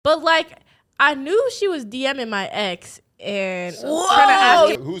But like, I knew she was DMing my ex and trying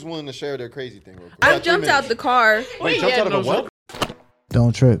to ask who's willing to share their crazy thing real quick. I jumped out the car. Wait, jumped out of the what?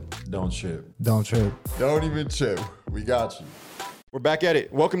 Don't trip. Don't trip. Don't trip. Don't even trip. We got you. We're back at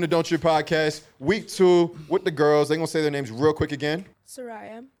it. Welcome to Don't Trip Podcast. Week 2 with the girls. They're going to say their names real quick again.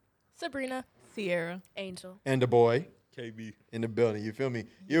 Soraya. Sabrina, Sierra. Angel. And the boy. KB. In the building. You feel me?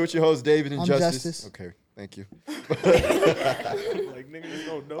 You're with your host, David and I'm Justice. Okay. Thank you.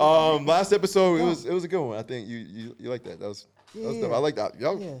 Last episode, it was a good one. I think you like that. That was dope. I like that.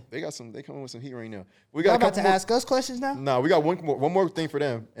 Y'all, they come in with some heat right now. We got Y'all about to ask us questions now? No, we got one more thing for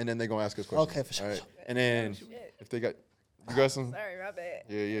them, and then they're gonna ask us questions. Okay, for sure. All right. And then if they got, you got some. Sorry, my bad.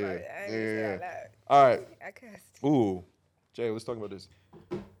 Yeah. All right. I cussed. Ooh, Jay, let's talk about this.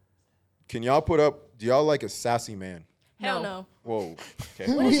 Can y'all put up? Do y'all like a sassy man? hell no. Whoa.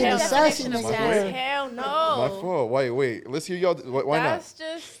 Okay. We Hell a sassy no. man. Hell no. My fault. Wait. Let's hear y'all. Why That's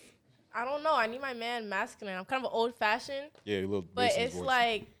just, I don't know. I need my man masculine. I'm kind of old fashioned. Yeah, a little. But it's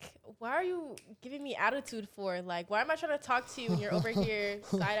like, why are you giving me attitude for? Like, why am I trying to talk to you when you're over here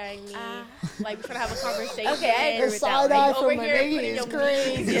side-eyeing me? Like, we're trying to have a conversation. Okay, I agree The with that. side-eye Like, from over a here nigga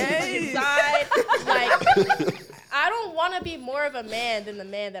putting is your crazy. inside. Like, I don't want to be more of a man than the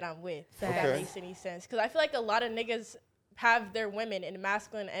man that I'm with. If that makes any sense. Because I feel like a lot of niggas have their women in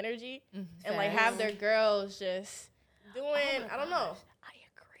masculine energy and like have their girls just doing, I don't know.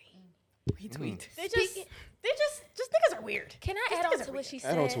 I agree. Retweet. They just niggas are weird. Can I add on to what she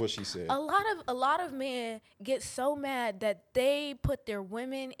said? Add on to what she said. A lot of men get so mad that they put their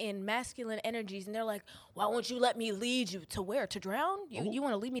women in masculine energies, and they're like, "Why won't you let me lead you to where? To drown? You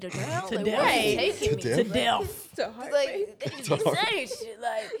want to lead me to drown? To like, death. where are you Right. taking me? To death. Like they just be saying shit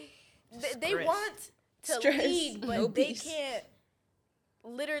like they want to lead, but they can't.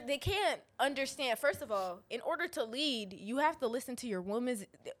 Literally, they can't understand. First of all, in order to lead, you have to listen to your woman's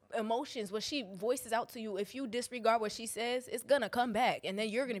emotions. What she voices out to you, if you disregard what she says, it's gonna come back, and then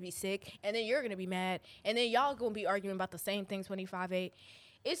you're gonna be sick, and then you're gonna be mad, and then y'all gonna be arguing about the same thing 25-8.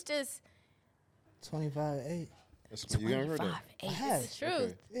 It's just 25-8. You haven't heard that? 25-8. It's true.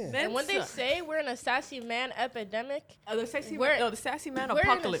 Okay. Yeah. And when they say we're in a sassy man epidemic, The sassy man we're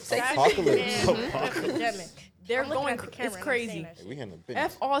apocalypse. in a sassy Apocalypse. man epidemic. They're I'm looking going. at the camera It's and I'm crazy. saying that shit. We handling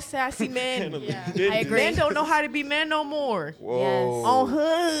business. F all sassy men. Yeah. I agree. Men don't know how to be men no more. Whoa. On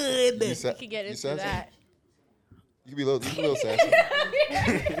hood. You We could get into sassy? that. You can be a little sassy.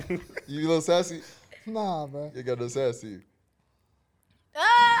 You be a little sassy? Nah, bro. You got no sassy.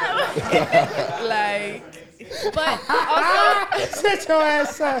 Like, But also, Sit your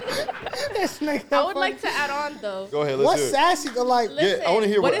ass up. This nigga. I would like to add on though. Go ahead, let's What's hear it. sassy? Like, Listen, Yeah, I want to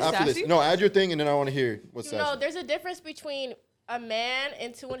hear What what is after sassy? this. No, add your thing, and then I want to hear what's You sassy. know, there's a difference between a man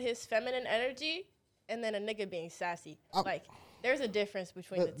into his feminine energy and then a nigga being sassy. Like, there's a difference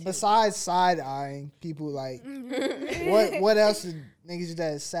between the two. besides side eyeing people, like, what else is niggas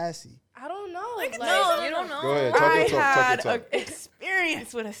that is sassy? I don't know. Like, No, you don't know. Go ahead, talk I your talk. had Talk your an talk.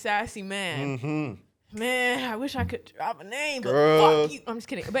 experience with a sassy man. Mm-hmm. Man, I wish I could drop a name, but Girl. fuck you. I'm just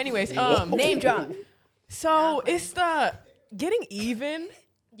kidding. But anyways, Name drop. so it's the getting even.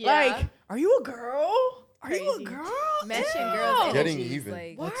 Yeah. Like, are you a girl? Are you a Crazy. girl? Matching Damn. girls' Getting energies, even.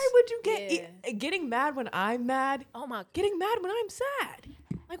 like, Why would you get Yeah. getting mad when I'm mad? oh my, Getting mad when I'm sad?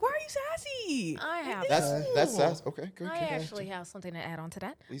 Like, why are you sassy? I have. That's sass. Okay, good. I actually have something to add on to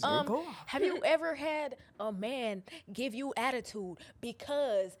that. Please do. Go on. Have you ever had a man give you attitude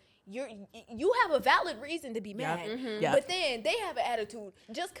because you have a valid reason to be mad, Yeah. but then they have an attitude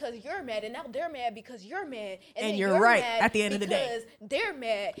just because you're mad, and now they're mad because you're mad, And then you're right mad at the end of the day. because they're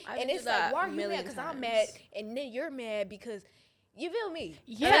mad, I've and did it's like, that why are you mad? million Because I'm times. mad, and then you're mad because you feel me?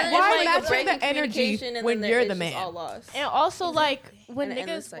 Yeah. Why It's like a matching break the in energy communication and when then you're it's the just man? all lost. And also, like, when An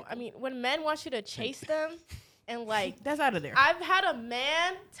endless niggas, cycle. I mean, when men want you to chase them, and like, That's out of there. I've had a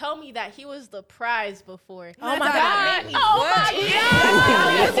man tell me that he was the prize before. Oh my That's God! out of Oh my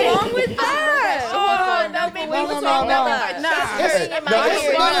God! What's wrong with that? Oh, that made me No, so no, no. mad.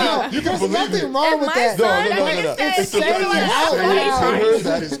 You can There's believe nothing it. wrong with that. No. It's saying it out Saying it to loud. her,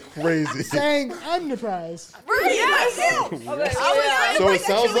 that is crazy. Saying I'm the prize. So it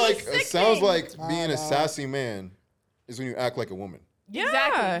sounds like being Nah. a sassy man is when you act like a woman. Yeah.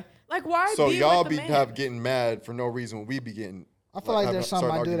 Exactly. Like, why So be y'all with be the man? have getting mad for no reason when we be getting. I feel like there's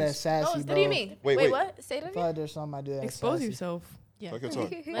something I do that's that. sassy, What bro. do you mean? Wait. What? Say that I feel again. like there's something I do that's Expose sassy. yourself. Yeah. I want to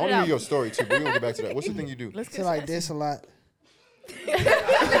it hear out. your story too, but we're gonna get back to that. What's the thing you do? Let's I get feel like sassy. this a lot.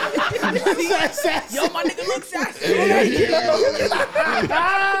 Yo, my nigga look sassy.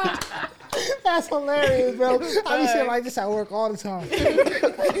 That's hilarious, bro. I be saying like this at work all the time.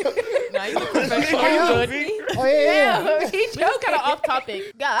 Nah, you look professional. You good? Oh yeah. He just kind of off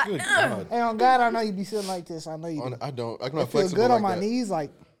topic. God. Good God. Hey, on God, I know you be sitting like this. I know you. Do. I don't. I'm I not feel flexible good like on my that. knees,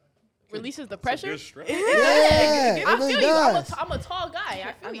 like. Releases the pressure. Yeah, I it feel really you. does. I'm a tall guy.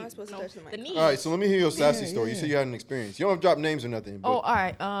 I feel I'm you. not supposed to touch the mic. The knees. All right, so let me hear your Sassy story. You said you had an experience. You don't have to drop names or nothing. But Oh, all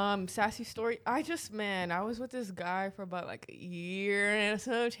right. Sassy story. I was with this guy for about like a year and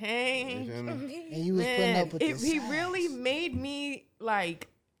some change. And you was putting up with this. He really made me like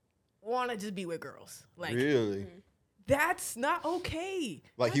want to just be with girls. Like, really? that's not okay.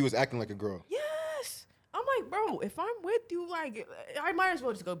 Like he was acting like a girl. Yes. I'm like, bro, if I'm with you, like, I might as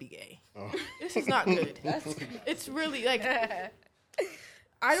well just go be gay. Oh. This is not good. It's really like,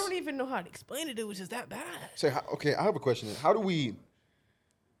 I don't even know how to explain it. It was just that bad. So okay, I have a question. How do we?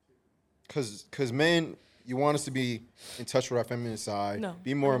 Because men, you want us to be in touch with our feminine side. No.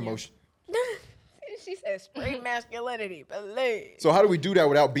 Be more emotional. She said straight masculinity, believe. So how do we do that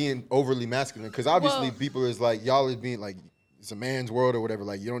without being overly masculine? Because obviously people is like, y'all is being like, it's a man's world or whatever.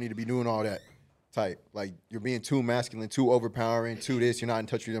 Like, you don't need to be doing all that type. Like, you're being too masculine, too overpowering, too this. You're not in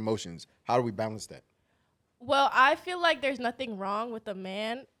touch with your emotions. How do we balance that? Well, I feel like there's nothing wrong with a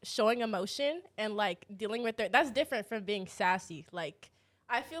man showing emotion and like dealing with it. That's different from being sassy. Like,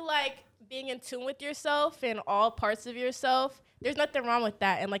 I feel like being in tune with yourself and all parts of yourself, there's nothing wrong with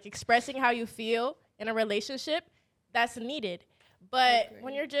that. And like expressing how you feel in a relationship, that's needed. But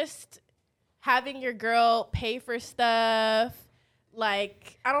when you're just having your girl pay for stuff,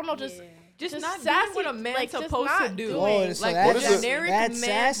 like, I don't know, just not sassy, doing what a man's like, just supposed not to do. doing- Oh, so like, what is that's, it? generic that's man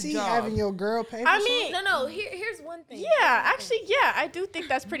sassy job. having your girl pay for I something? mean, No. Here's one thing. yeah, actually, yeah, I do think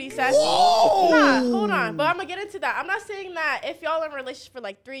that's pretty sassy. Whoa. Nah, hold on, but I'm gonna get into that. I'm not saying that if y'all in a relationship for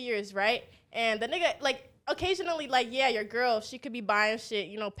like 3 years, right? And the nigga, like, occasionally, like, yeah, your girl, she could be buying shit,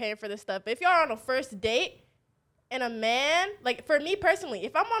 you know, paying for this stuff. But if y'all are on a first date and a man, like, for me personally,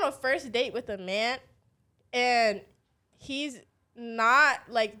 if I'm on a first date with a man and he's not,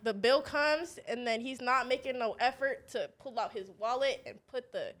 like, the bill comes and then he's not making no effort to pull out his wallet and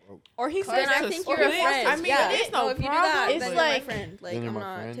put the Or he's Then just I a think split. you're a friend. I mean, yeah. it's no if you do problem. that, It's then like- you're my friend. Like, Then you're I'm my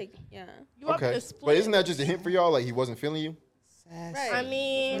not friend. taking. Yeah. you want Okay. the split. But isn't that just a hint for y'all? Like, he wasn't feeling you? Sassy. Right. I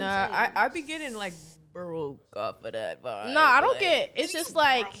mean, Nah, I be getting like broke off of that vibe. no, I don't like, get. It's just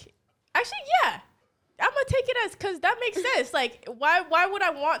like, actually, yeah. I'm gonna take it as, cause that makes sense. Like, why would I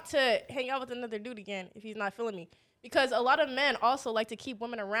want to hang out with another dude again if he's not feeling me? Because a lot of men also like to keep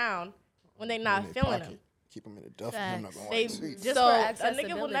women around when they're not In their feeling pocket. them. Keep them in the duffel. I'm not Facts. going They, to see. Just so for a nigga will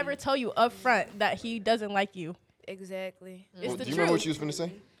accessibility. never tell you up front that he doesn't like you. Exactly. It's Well, the do you remember what truth. you was finna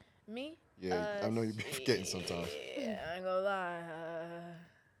say? Me? Yeah, I know you be forgetting sometimes. Yeah, I ain't gonna lie.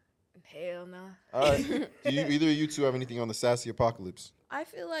 Hell no. All right. Do you, either of you two have anything on the sassy apocalypse? I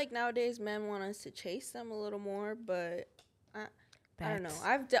feel like nowadays men want us to chase them a little more, but I don't know.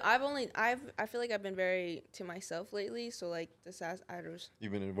 I feel like I've been very to myself lately. So like the sass,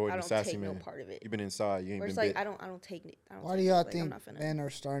 You've been I avoiding don't the sassy take man. no part of it. You've been inside. You ain't Where been it's like bit. I don't take it. I don't Why do take it. y'all Like, I'm think not finna- men are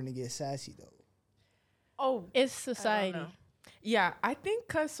starting to get sassy though? Oh, It's society. know. yeah. I think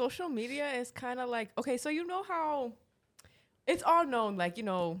because social media is kind of like, okay, so you know how it's all known, like, you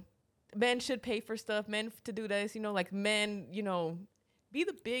know, men should pay for stuff, men to do this, you know, like men, you know, be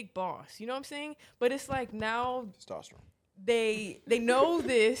the big boss. You know what I'm saying? But it's like now Testosterone. they know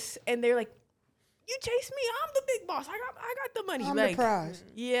this and they're like, you chase me, I'm the big boss. I got the money. I'm like, the prize.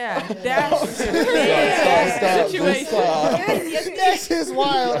 yeah, that's Stop. situation. That's just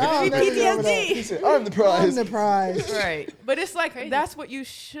wild. I'll never get over that. He said, I'm the I'm prize. the prize. Right. But it's like that's what you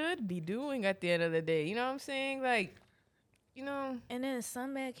should be doing at the end of the day. You know what I'm saying? Like, you know. And then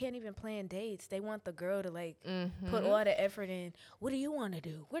some men can't even plan dates. They want the girl to like put all the effort in. What do you want to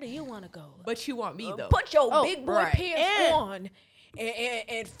do? Where do you want to go? But you want me though. Put your Oh, big boy right. pants on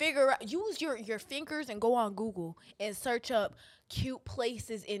and figure out. Use your fingers and go on Google and search up cute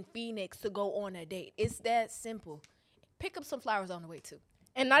places in Phoenix to go on a date. It's that simple. Pick up some flowers on the way too.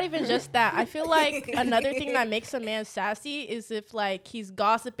 And not even just that. I feel like another thing that makes a man sassy is if like he's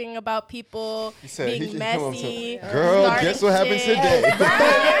gossiping about people, He said, being he can come up messy. to, girl, starting guess what happened shit." today?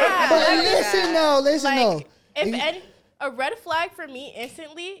 But listen though. Like, a red flag for me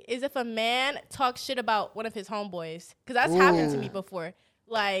instantly is if a man talks shit about one of his homeboys, because that's happened to me before.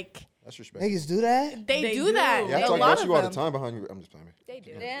 Like, That's respect. Niggas do that? they do that. Yeah, I a talk lot about of you all them. the time behind you. I'm just playing. They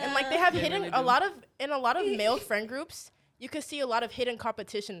do. And like they have hidden a lot of male friend groups. You can see a lot of hidden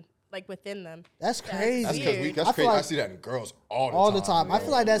competition like within them. That's crazy. That's because Weird. that's I feel crazy. I like- see that in girls all the time. I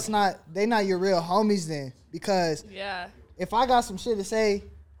feel like they not your real homies then. Because Yeah. if I got some shit to say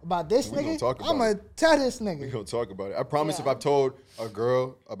about this We gonna nigga, talk about I'm gonna tell this We nigga. gonna talk about it. I promise if I've told a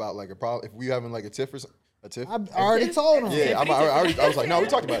girl about like a problem, if we having like a tiff or something, A tiff? I already told him. Yeah, I was like, no, we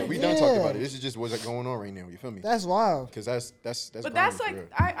talked about it. We done talked about it. This is just what's going on right now. You feel me? That's wild. Because that's. But that's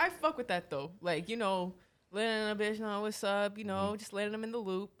like I fuck with that though. Like letting a bitch know what's up. Just letting them in the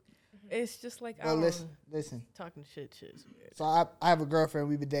loop. It's just like well, listen. Talking shit. So I have a girlfriend.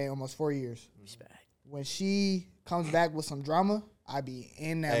 We've been dating almost 4 years. Respect. When she comes back with some drama, I be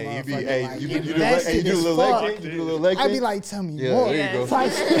in that motherfucker. You do a little leg thing? You do a little leg thing? I be like, tell me yeah, more. There you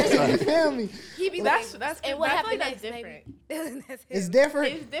go. You feel me? He be that's and what happened that's different. It's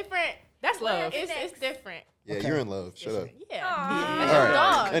different. It's different. That's love. It's different. Yeah, Okay. you're in love. Shut up. Yeah. All right.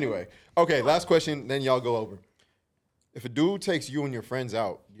 Dog. Anyway. Okay, last question, then y'all go over. If a dude takes you and your friends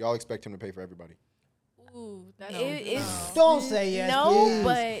out, y'all expect him to pay for everybody? Ooh, that's Don't say yes, no, please.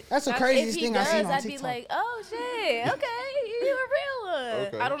 but that's the craziest thing I've seen on I'd TikTok. be like, oh shit, okay, you a real one.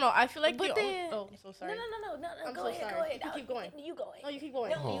 Okay. I don't know. I feel like But then, oh, I'm so sorry. No. I'm Go so ahead, sorry. go ahead. You keep going. You go ahead. No, you keep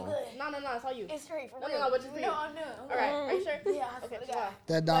going. No, you good. No, it's all you. It's straight for No, real. no, but just me. No. All right, are you sure? Yeah, Okay, yeah. wow.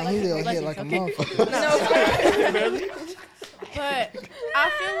 That Don Julio hit like a motherfucker. But I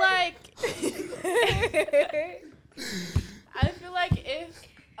feel like if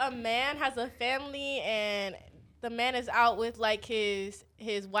a man has a family and the man is out with like his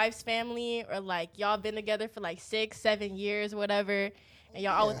wife's family, or like y'all been together for like 6-7 years or whatever, and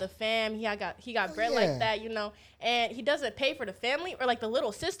y'all out with the fam, he got bread like that, and he doesn't pay for the family or like the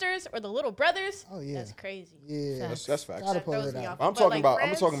little sisters or the little brothers. Oh yeah, that's crazy. Yeah, that's facts. Gotta pull throws it me out. off. I'm But, talking like, about. I'm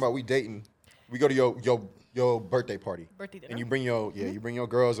friends- talking about we dating. We go to your birthday party. Birthday dinner. And you bring you bring your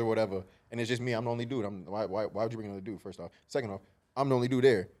girls or whatever, and it's just me. I'm the only dude. Why would you bring another dude? First off, second off, I'm the only dude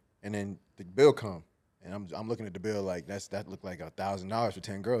there, and then the bill come, and I'm looking at the bill like that look like $1,000 for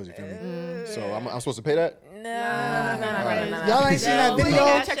 10 girls. You feel me? So I'm supposed to pay that? No. Y'all ain't seen that video?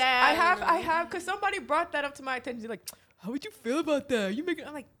 I have, because somebody brought that up to my attention. They're like, how would you feel about that?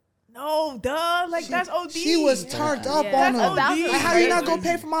 I'm like, no, duh. Like, that's OD. She was turned up Yeah. on him. That's Like, how you not gonna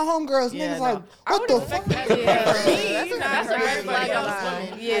pay for my homegirls? Yeah, Niggas no. like, I what would the expect fuck? that to be for me, not That's for a red everybody flag on else. a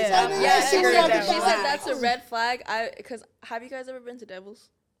woman. Yeah. That shit was like She a said that's a red flag. Because have you guys ever been to Devil's?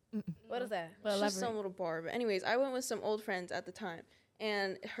 What is that? Well, It's just elaborate. some little bar. But anyways, I went with some old friends at the time,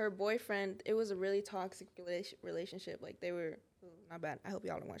 and her boyfriend. It was a really toxic relationship. Like they were not bad. I hope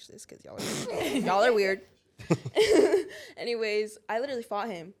y'all don't watch this because y'all are weird. Anyways, I literally fought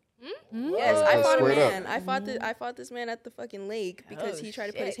him. Yes, I fought a Squared up. man. I fought this man at the fucking lake because he tried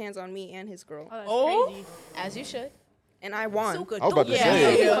to put his hands on me and his girl, Oh, that's crazy. As you should. and I won. I was about to Yeah.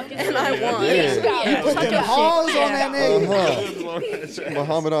 say. And I won. Yeah. Put them paws on that nigga.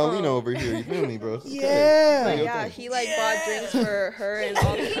 Muhammad Ali over here. You feel me, bro? Yeah. Yeah, he like bought drinks for her and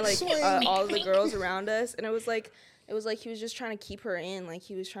all of the girls around us, and it was like he was just trying to keep her in, like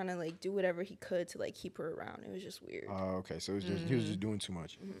he was trying to like do whatever he could to like keep her around. It was just weird. Oh, okay. So he was just doing too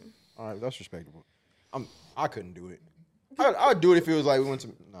much. All right, that's respectable. I couldn't do it. I'd do it if it was like we went to.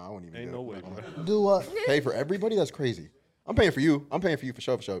 No, I wouldn't even. Ain't do no it. way, bro. Do what? Pay for everybody? That's crazy. I'm paying for you. I'm paying for you for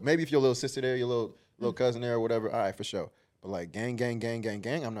sure. Maybe if your little sister there, your little cousin there or whatever, all right, for sure. But like gang,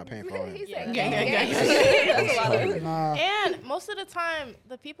 I'm not paying for all that. That's a lot of. Nah. And most of the time,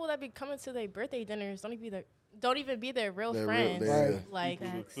 the people that be coming to their birthday dinners don't even be their real They're friends. real, Like,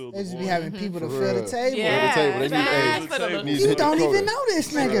 Feel They the just be one. having people to For fill the real. table. Yeah. They need, Facts. need to You hit the don't quota. even know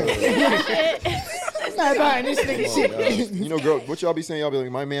this nigga. Not buying this nigga Oh, shit. God. You know, girl, what y'all be saying? Y'all be like,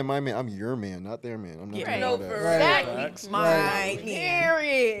 my man. I'm your man, not their man. I'm not doing all No, that. for Right. real. My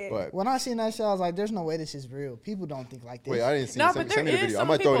period. But When I seen that show, I was like, "There's no way this is real. People don't think like this." wait, I didn't see. No, Send but there me the is video. I some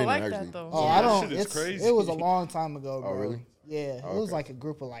might throw it people in like there that actually. though. Oh, I that don't. shit is crazy. It was a long time ago, bro. Oh, really? Yeah, Oh, it was okay. like a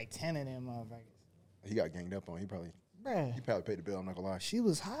group of like 10 of them motherfuckers. He got ganged up on. He probably Bruh, paid the bill. I'm not gonna lie. she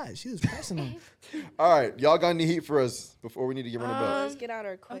was hot. She was pressing him. All right, y'all got any heat for us before we need to get running back? Let's get out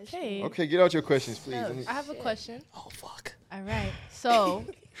our question. okay. Okay, get out your questions, please. So, I need- I have a question. Oh fuck. All right. So,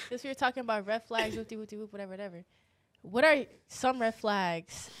 since we were talking about red flags, whoop, whatever. What are some red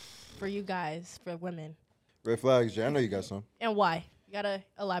flags for you guys, for women, Red flags, Jay. I know you got some. and why? You gotta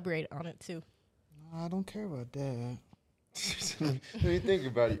elaborate on it too. I don't care about that. Let me think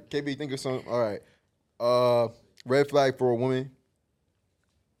about it. KB, think of some. All right. Red flag for a woman.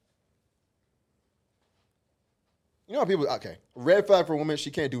 You know how people. Okay. Red flag for a woman.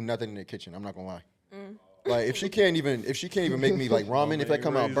 She can't do nothing in the kitchen. I'm not gonna lie. Like if she can't even make me like ramen, if that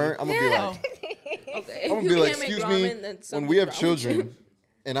come out burnt, I'm gonna be like, Okay. I'm gonna If be you like, can't make excuse ramen, me. then When something's we have wrong. children,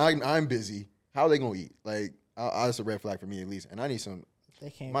 and I'm busy, how are they gonna eat? Like that's a red flag for me at least. And I need some. They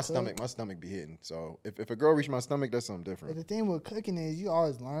can't. My cook. stomach be hitting. So if a girl reach my stomach, that's something But different. the thing with cooking is you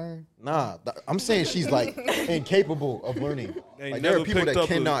always learn. Nah, I'm saying she's like incapable of learning. Ain't Like there are never people picked that up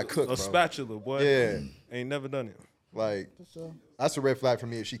cannot cook, a bro. spatula, boy. Yeah, Ain't never done it. like So that's a red flag for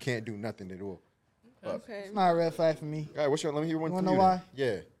me if she can't do nothing at all. Okay. It's not a red flag for me. All right, let me hear one You from wanna you. know why?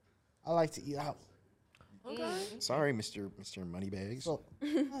 Yeah. I like to eat out. Okay. Sorry, Mr. Moneybags. So,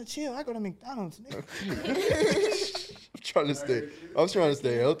 chill. I go to McDonald's. Nigga. I was trying to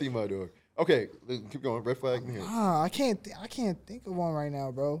stay healthy, my dog. Okay, keep going. Red flag. I can't think of one right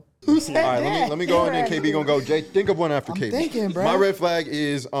now, bro. All right, let me go, and then KB gonna go. Jay, think of one after I'm KB. thinking, bro. My red flag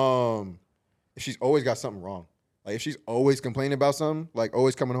is if she's always got something wrong. Like if she's always complaining about something, like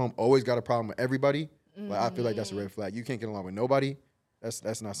always coming home, always got a problem with everybody. Like I feel like that's a red flag. You can't get along with nobody.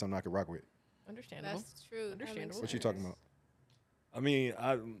 That's not something I could rock with. Understandable. That's true. Understandable. What you talking about? I mean,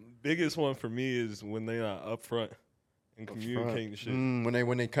 biggest one for me is when they're not upfront and communicating shit.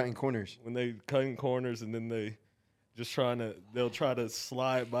 When they cutting corners. When they cutting corners and then they just they'll try to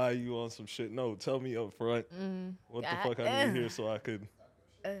slide by you on some shit. No, tell me up front what the fuck I need here so I could.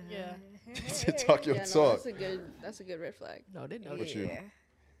 Yeah. Talk your talk. That's a good red flag. No, they know. What you?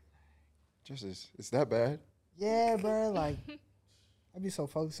 Just it's that bad? Yeah, bro. Like, I be so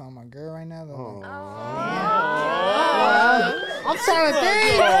focused on my girl right now. Though, I'm trying to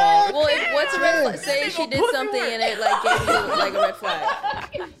think, bro. Well, what's a red flag? Say she did something and it like gave you like a red flag.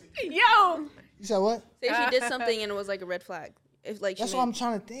 Yo. You said what? Say she did something and it was like a red flag. If like That's she what I'm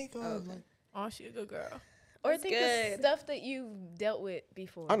trying to think of. Okay. Like, Oh, she a good girl. Or That's think good. of stuff that you've dealt with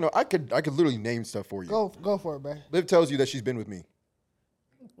before. I know. I could literally name stuff for you. go for it, bro. Liv tells you that she's been with me.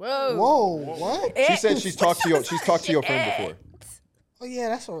 Whoa, what? She said she's talked to your friend before. Oh yeah,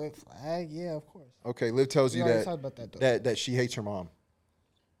 that's a red flag. Yeah, of course. Okay, Liv tells you We already talked about that, though. that she hates her mom.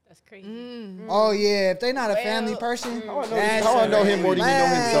 That's crazy. Oh yeah, if they not a family person, How I know him more than he know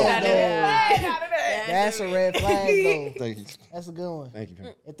himself. That's a red flag though. Thank you. That's a good one. Thank you,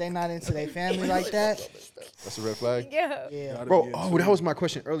 man. If they not into their family like that, That's a red flag. yeah. Bro, that was my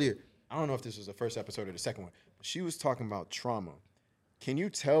question earlier. I don't know if this was the first episode or the second one. But she was talking about trauma. Can you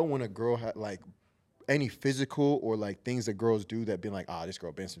tell when a girl had like any physical or like things that girls do that been like, this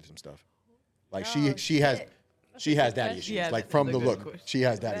girl been through some stuff? Like she has daddy issues. Yeah, like that's from a the good look, question. she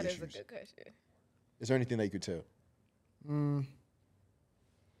has daddy That is a issues. good question. Is there anything that you could tell?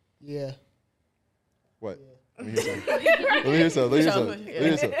 Yeah. What? Let me hear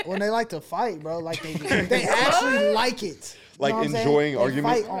something. When they like to fight, bro, like they actually like it. You Like know what I'm saying? enjoying They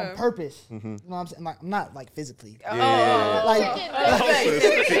arguments? fight on purpose. You know what I'm saying? Like not like physically. Yeah.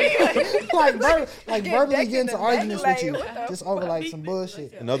 Like verbally get into arguments with you just over like some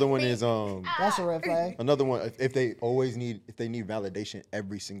bullshit. Another one is That's a red flag. another one if they need validation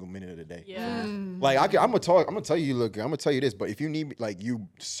every single minute of the day. Yeah. Like I'm gonna tell you you look good. I'm gonna tell you this, but if you need like you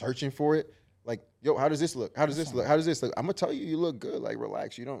searching for it, like yo, how does this look? How does this look? How does this look? I'm gonna tell you look good. Like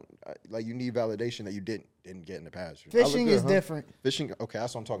relax. You don't like you need validation that you didn't get in the past. I look Fishing good, is huh? different. Fishing, okay,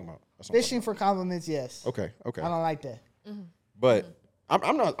 that's what I'm talking about. That's what I'm Fishing for compliments, yes. talking about. Okay. I don't like that. But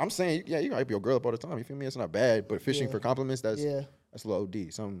I'm not. I'm saying yeah, you hype your girl up all the time. You feel me? It's not bad. But fishing for compliments, that's a little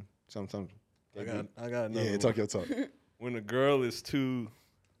OD. Some. I got another Yeah, one. talk your talk. When a girl is too,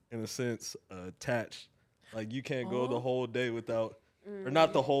 in a sense, attached, like you can't go the whole day without, or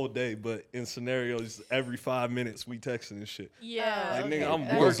not the whole day, but in scenarios every 5 minutes we texting and shit. Yeah. Like nigga, I'm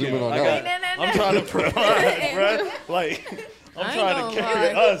gonna zoom in working. on that. I'm trying to provide, bro. Like I'm trying to carry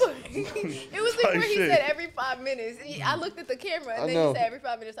us. It was Type before he shit. said every 5 minutes. I looked at the camera and I then know. he said every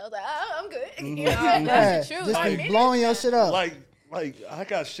 5 minutes. I was like, I'm good. Yeah, That's true. just Like- be blowing your shit up. Like I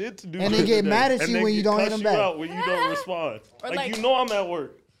got shit to do. And they during get the mad day. at And you then when you don't hit cuss them you back. out when you don't respond. Or Like like- you know I'm at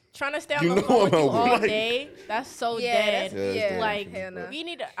work. Trying to stay on You the know phone with I'm you at all work. day. That's so Yeah, dead. that's, Yeah, it's Like hell no. we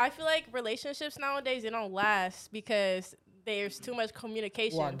need. I feel like relationships nowadays they don't last because there's too much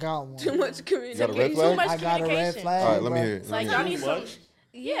communication. Oh, I got one. Too much You communication. got a red flag? Too much I got a red communication. flag. All right, let me bro. hear it. It's Let like me y'all hear need it. some. Much?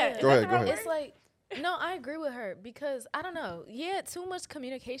 Yeah. Go ahead, go ahead. It's like, no, I agree with her because I don't know. Yeah, too much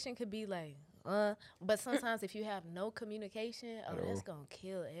communication could be like, but sometimes if you have no communication, that's gonna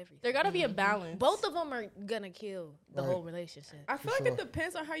kill everything. There gotta be a balance. Both of them are gonna kill the Right. whole relationship. I feel like it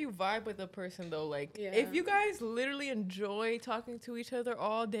depends on how you vibe with the person though. Like if you guys literally enjoy talking to each other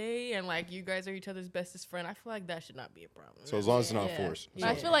all day and like you guys are each other's bestest friend, I feel like that should not be a problem. So as long as it's not Yeah. forced. But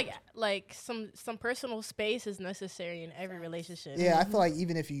I feel like some personal space is necessary in every relationship. Yeah, I feel like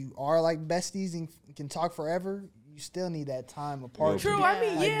even if you are like besties and can talk forever, you still need that time apart. True, to I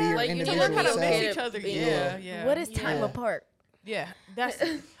mean, like, be yeah, your like, you need to learn how to individual miss self. each other. Yeah. Yeah. What is time Yeah. apart? Yeah, that's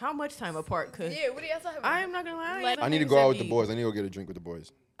how much time apart. Cause what are y'all talking about? I am not gonna lie. Like- I need to go out with the boys. I need to go get a drink with the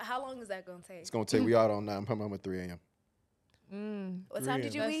boys. How long is that gonna take? It's gonna take we out all night. I'm coming home at 3 a.m. What time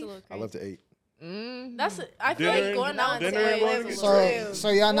did you That's a leave? little I left at 8. That's. I feel Dinner like going out dinner to and LA lunch? is So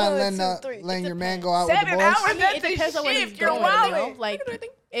y'all not One, letting two, three. letting It your man go out with the 7 boys? hours? I mean, it depends on what he's You're doing. You know? wilding. Like,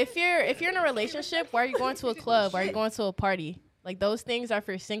 if you're in a relationship, why are you going to a club? Why are you going to a party? Like those things are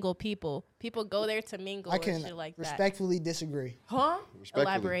for single people. People go there to mingle. I or can shit like respectfully disagree. Huh? Respectfully.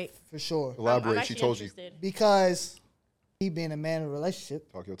 Elaborate. For sure. Elaborate. I'm She actually told you. interested. Because me being a man in a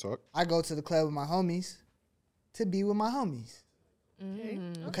relationship, Talk your talk. I go to the club with my homies to be with my homies.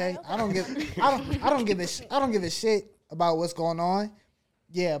 Okay? I don't give a shit about what's going on.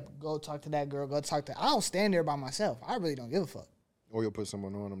 Yeah, go talk to that girl. I don't stand there by myself. I really don't give a fuck. Or you'll put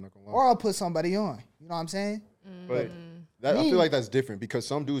someone on. I'm not gonna lie. Or I'll put somebody on. You know what I'm saying? But I feel like that's different because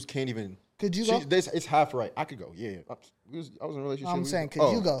some dudes can't even. Could you go? It's half right. I could go. Yeah. I was in a relationship. I'm saying,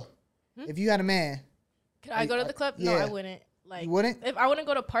 could you go? If you had a man, Could I go to the club? No, yeah. I wouldn't. Like, You wouldn't? If I wouldn't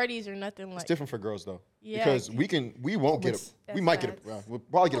go to parties or nothing like. It's different for girls though. Yeah. Because we won't get it. We might get it. We'll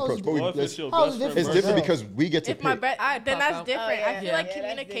probably get approached. But Well, if it's your How best is it friend, it's for different girls? because we get to If my pick. then that's out. different. I feel Yeah. like Yeah, that's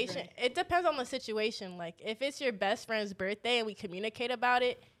communication. different. It depends on the situation. Like if it's your best friend's birthday and we communicate about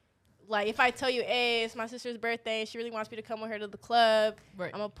it. Like if I tell you, hey, it's my sister's birthday and she really wants me to come with her to the club,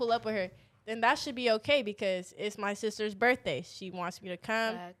 Right. I'm gonna pull up with her. Then that should be okay because it's my sister's birthday. She wants me to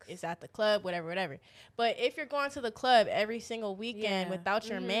come. Facts. It's at the club, whatever. But if you're going to the club every single weekend Yeah. without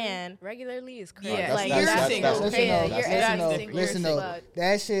your man, Regularly is crazy. Yeah, like that's- that's that's- single. that's- crazy. that's- You're that's- acting that's- single. listen You're though, fucked.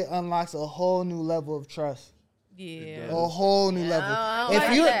 that shit unlocks a whole new level of trust. Yeah. A whole new level. I don't If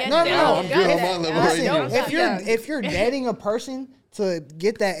like you that. no, No, I'm good on my level right Listen, here. if you're dating a person to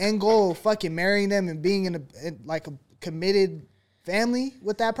get that end goal of fucking marrying them and being in a committed family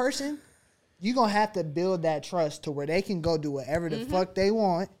with that person, you're gonna have to build that trust to where they can go do whatever the fuck they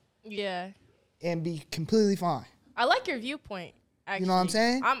want Yeah. and be completely fine. I like your viewpoint. Actually. You know what I'm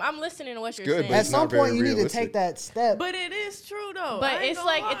saying? I'm listening to what you're good, saying. but At it's some not very point, you need to realistic. take that step. But it is true though. But I ain't it's gonna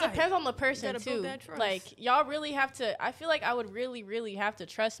like lie. it depends on the person gotta build too. that trust. Like y'all really have to. I feel like I would really have to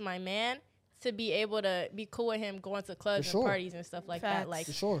trust my man to be able to be cool with him going to clubs For sure. and parties and stuff like that. Facts. Like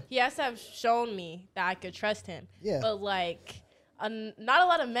For sure. he has to have shown me that I could trust him. Yeah. But like. Not a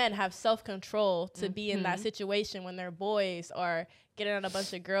lot of men have self-control to be in that situation when their boys are getting on a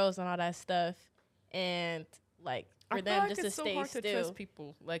bunch of girls and all that stuff, and like for I them feel like just it's to so stay hard still. to trust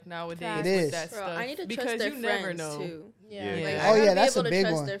people like nowadays It with is. that Bro, stuff. I need to because trust their you never friends know. too. Yeah. Yeah. Like, Yeah. I Oh, gotta yeah, be that's a able to big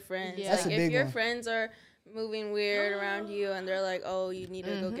trust one. their friends. Yeah. That's Like, a if big your one. friends are moving weird around you and they're like, oh, you need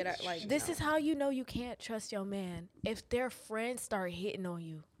to go get out. Like, This no. is how you know you can't trust your man. If their friends start hitting on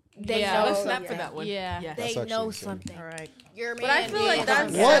you, they Yeah. know Let's snap something. for that one. Yeah. Yeah. They That's actually know insane. something. All right. Your man But I feel like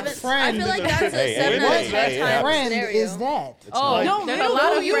that's What seven. friend? I feel like that's a Hey, 7 what out of 10 times friend scenario. is that? Oh, No, there's you a lot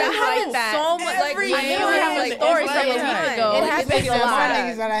know of you friends have like that. So much, like, Every you I know know, we have like, a story every from a week time. ago. It It happens happens a a Except my lot.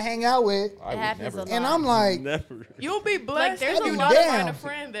 niggas that I hang out with, I would happens never. a and lot. I'm like, Never. You'll be blessed there's if a you lot don't of- find a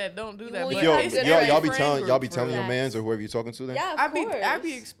friend that don't do that. Well, but you Yo, have it's good a y'all be friend telling group your for mans or whoever you talking to then? Yeah, of I course.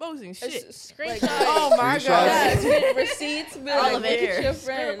 be exposing shit. It's Screenshots. like, Oh my Screenshots. god. yeah, receipts, be like, All of look it. at your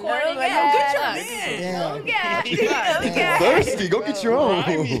friend. Recording. Like, Yeah. go get your man. damn, Thirsty, go get your own.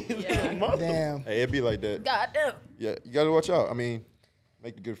 damn. Hey, it'd be like that. Goddamn. Yeah, you gotta watch out. I mean,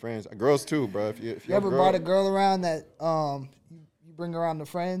 make the good friends. Girls too, bro. If You you're ever brought a girl around that you bring around the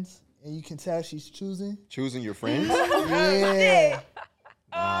friends and you can tell she's choosing? choosing your friends, Yeah.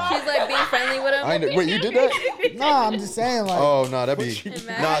 She's like being friendly with him. I ain't, wait, you did that? No, I'm just saying like. Oh no, that'd be Imagine.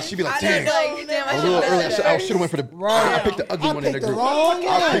 nah. She'd be like, I dang, was like, damn, I a should little have early. done I that. should have went for the. Right. I picked the ugly I one in the picked the group. wrong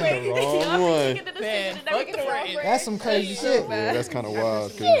I one. picked the wrong one. Man, fuck the friend. That's some crazy shit. Yeah, that's kind of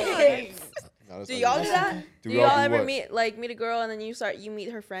wild. Do y'all do that? Do Do y'all y'all do ever what? meet a girl and then you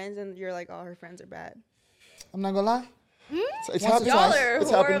meet her friends and you're like, oh, her friends are bad? I'm not gonna lie. It's Once or happened. twice. Y'all are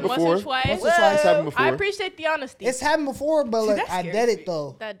It's happened horrible. Once before. or twice. Once or twice. It's happened before. I appreciate the honesty. It's happened before, but like that I scares did me. it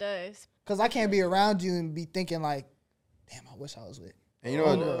though, that does. cause I can't be around you and be thinking like, damn, I wish I was with. And you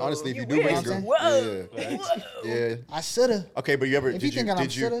know, what, honestly, if you do bring a girl, yeah. I shoulda. Okay, but you ever If you thinking I'm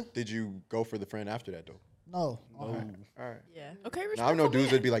shoulda. did you go for the friend after that though? No. All right. Yeah. Okay, Now I know dudes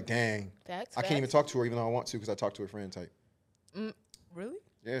that'd be like, dang, Facts. I can't even talk to her even though I want to because I talk to her friend type. Really?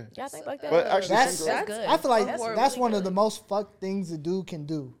 Yeah. Y'all think like that? But actually, That's some girls, good. I feel like That's that's really one of good. the most fucked things a dude can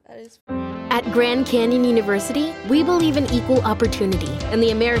do. That is. At Grand Canyon University, we believe in equal opportunity, and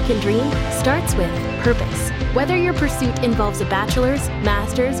the American dream starts with purpose. Whether your pursuit involves a bachelor's,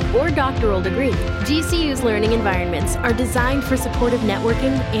 master's, or doctoral degree, GCU's learning environments are designed for supportive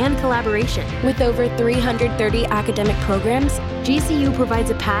networking and collaboration. With over 330 academic programs, GCU provides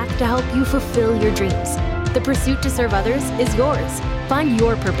a path to help you fulfill your dreams. The pursuit to serve others is yours. Find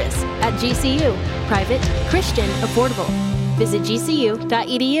your purpose at GCU. Private, Christian, affordable. Visit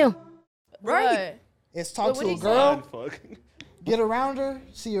gcu.edu. Right. It's talk what to do a you girl, Fuck. get around her,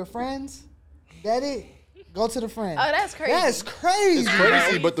 see your friends, that it. Go to the friend. Oh, that's crazy. That's crazy. it's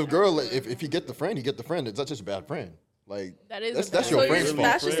crazy, but the girl, if you get the friend, you get the friend. It's not just a bad friend. Like That is that's your friend's fault.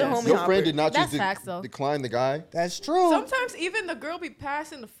 That's just a homie Your hopper. friend did not That's just facts, though. decline the guy. That's true. Sometimes even the girl be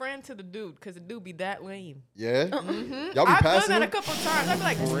passing the friend to the dude because the dude be that lame. Yeah, y'all be I've done passing that a him. couple times. I'd be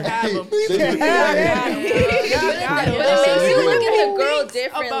like, just have him. But it makes you look at the girl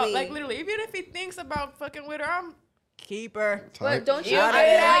differently. About, like literally, even if he thinks about fucking with her, I'm keep her. But don't you? Yeah,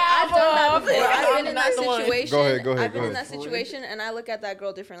 I've done that before. I've been in I'm that not the one. situation. Go ahead. I've been in that situation, and I look at that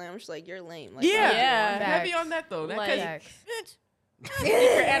girl differently. I'm just like, you're lame. Like, Yeah, Facts. heavy on that though. That Like, bitch.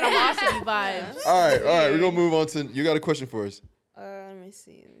 secret animosity vibes. All right. We're gonna move on to. You got a question for us? Let me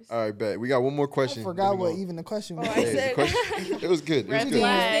see. All right, bet. We got one more I question. forgot Then we what go- even the question was. I Hey, the said- question- it was good. It was Red good. Do you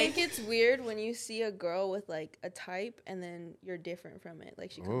flag. think it's weird when you see a girl with like a type and then you're different from it?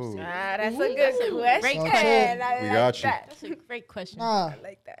 Like she comes Ooh. to you. That's a good question. Okay. We got you. That's a great question. Nah,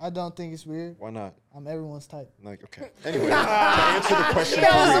 like that. I don't think it's weird. Why not? I'm everyone's type. Like, okay. Anyway, to answer the question.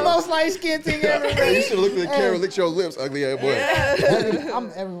 That was for the you. most light skinned thing ever. You should have looked at the camera, licked your lips, ugly ass boy. I'm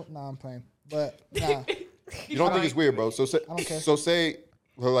everyone. Nah, I'm playing. But nah, You don't think it's weird, bro? So say, I don't care. so say,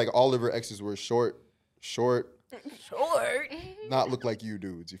 like all of her exes were short, not look like you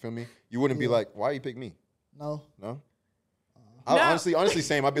dudes. You feel me? You wouldn't be like, why you pick me? no. No. Honestly,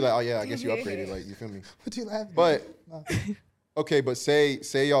 same. I'd be like, oh yeah, I guess you upgraded. Like, you feel me? What you laughing? But No. okay, but say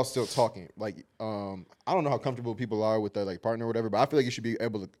y'all still talking. Like, I don't know how comfortable people are with their like partner or whatever, but I feel like you should be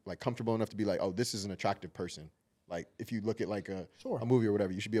able to like comfortable enough to be like, oh, this is an attractive person. Like, if you look at like a movie or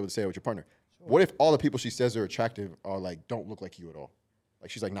whatever, you should be able to say it with your partner. What if all the people she says are attractive are like don't look like you at all? Like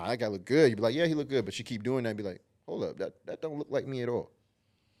she's like, nah, that guy look good. You'd be like, yeah, he look good, but she keep doing that and be like, hold up, that don't look like me at all.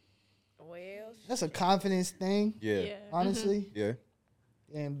 Well, That's a confidence thing, Yeah. Yeah. honestly, Yeah.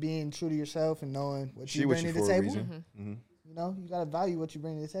 and being true to yourself and knowing what She you with bring you to the for a table. reason. You know, you gotta value what you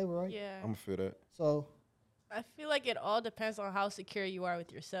bring to the table, right? Yeah. I'm gonna feel that. So I feel like it all depends on how secure you are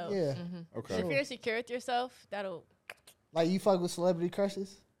with yourself. yeah, Okay. If you're insecure with yourself, that'll. like you fuck with celebrity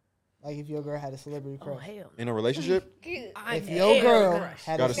crushes. Like if your girl had a celebrity crush. In a relationship, If your girl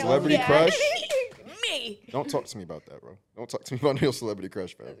had got a celebrity Yeah. crush. Me. Don't talk to me about that, bro. Don't talk to me about your celebrity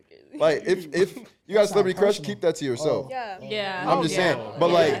crush, bro. Like if you got a celebrity crush, personal. keep that to yourself. Yeah. Yeah. I'm just saying. But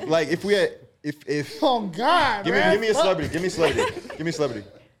like if we had if Oh God, give man. me a celebrity, give me a celebrity.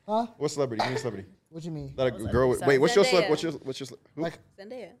 Huh? What celebrity? Give me a celebrity. What you mean? Not a girl with, wait, what's your Zendaya. what's your who? Like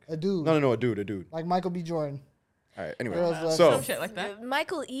Zendaya. a dude. No, a dude. Like Michael B. Jordan. All right, anyway. Girls love So Some shit like that.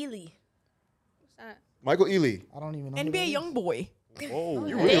 Michael Ealy. Michael Ealy. I don't even know. who that NBA is. young boy. Oh,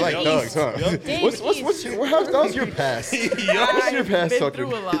 You really like thugs, huh? What's your how's your past? What's your past Been talking?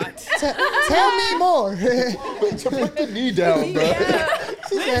 through a lot. Tell me more. To put the knee down, bro.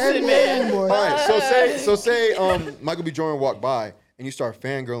 She said NBA boy. All right, so say Michael B. Jordan walked by and you start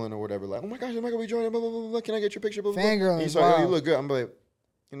fangirling or whatever, like, oh my gosh, Michael B. Jordan, blah, blah, blah, blah, can I get your picture? Blah, blah, blah. Fangirling And you is start, oh, you wild. look good. I'm like,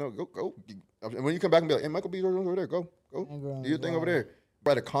 you know, go. And when you come back and be like, hey, Michael B. Jordan over there, go. Fangirling Do your is thing wild. over there.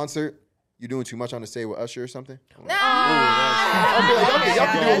 But at a concert, you doing too much on the stage with Usher or something? I'll be like, y'all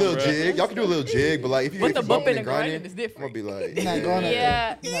can do a little jig. Y'all can do a little jig, but like if you But the bumping and grinding grinding is I'm gonna different. be like, You're not going up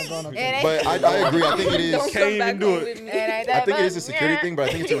Yeah. there. You're not going up It there. ain't- but I agree. I think it is. Don't Can't come even back do home it. with me. It ain't I that think it is a much. security thing, but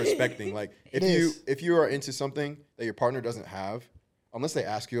I think it's a respect thing. Like It is. if you are into something that your partner doesn't have, unless they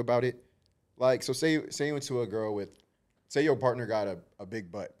ask you about it, like so say you into a girl with, say your partner got a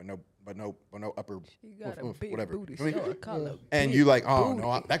big butt, but no upper, whatever. I mean, and you like, oh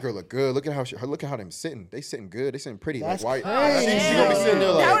no, that girl look good. Look at how them sitting. They sitting good. They sitting pretty. That's like why? crazy. She gonna be sitting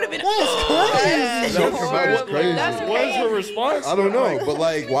there like. That would have been That is crazy. That's What is her response? I don't know, but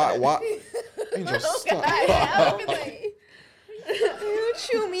like, why? Angel, stop. What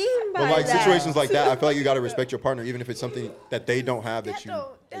you mean by But like that? situations like that, I feel like you gotta respect your partner, even if it's something that they don't have that you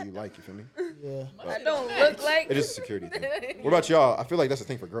like. You feel me? Yeah. I don't look like. It is a security thing. What about y'all? I feel like that's a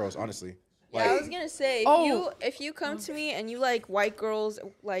thing for girls, honestly. Like, Yeah, I was gonna say if you come to me and you like white girls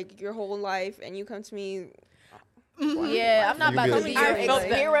like your whole life and you come to me, Yeah, I'm not You about good. to be I your felt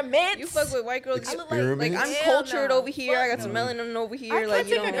that. experiment. you fuck with white girls. Like Experiments? I'm Hell cultured no. over here. I got some melanin over here. I Like can't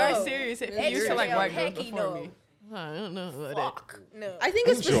you take a don't guy know. serious if Extra you used to like hell, white girls hecky before no. me. I don't know about that. No. I think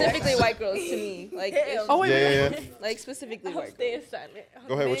it's Enjoy. specifically white girls to me. Like if- Oh wait, yeah. like specifically white girls. Stay silent.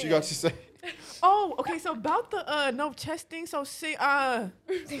 Go ahead. What you got to say? Oh, okay. So about the no chest thing. So see, yeah,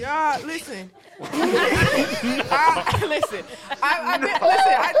 listen. Listen. I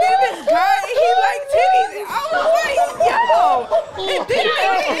did this guy. And he liked titties. And I was like, yo, it did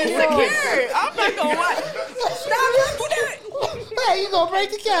make me insecure. I'm not gonna lie. Stop looking at it. Hey, you gonna break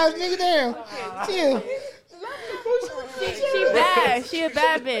the couch, nigga? Damn. Chill. She bad. She a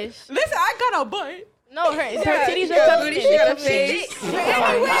bad bitch. Listen, I got a butt. No, her titties She are got coming booty. in. She got a face.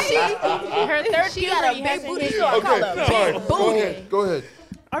 Her third She got a puberty big hasn't booty, hit so I yet. call her All right, big booty. Go ahead.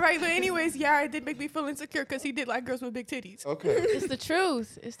 All right, but anyways, yeah, it did make me feel insecure because he did like girls with big titties. Okay. It's the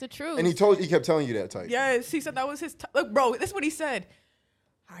truth. It's the truth. And he kept telling you that type. Yes, he said that was his. Look, bro, this is what he said.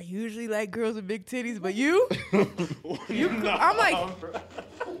 I usually like girls with big titties, but you, I'm like,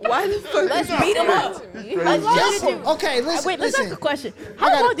 why the fuck? Let's beat him up. Okay, listen. Wait, let's listen. ask a question.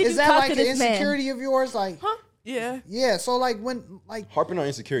 How long did you is that talk like to an this man? insecurity of yours? Like, yeah. Yeah. So like when like Harping on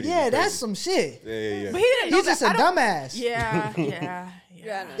insecurity. yeah, is that's crazy. some shit. Yeah. But he didn't know He's just a that. I don't- dumbass. Yeah.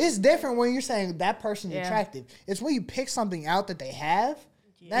 It's different when you're saying that person's Yeah. attractive. It's when you pick something out that they have.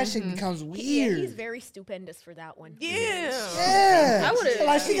 That shit becomes weird. Yeah, he's very stupendous for that one. Yeah. I would've-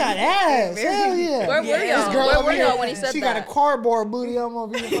 like she got ass. Hell yeah. Where were This y'all? girl Where over were here, y'all when he said she that? got a cardboard booty. I'm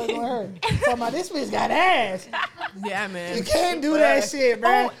over here fucking with her. Talking about this bitch got ass. Yeah, man. You can't do that shit, bro.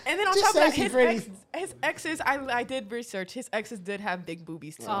 Oh, and then on Just top of that, say she pretty. his exes, I did research. His exes did have big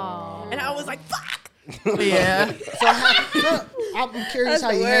boobies too, and I was like, fuck. Yeah. So I'm curious That's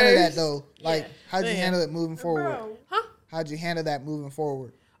how the you handle that worst. though. Like, how'd you handle it moving forward? Huh? How'd you handle that moving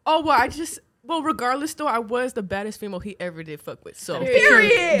forward? Oh well, regardless though, I was the baddest female he ever did fuck with. So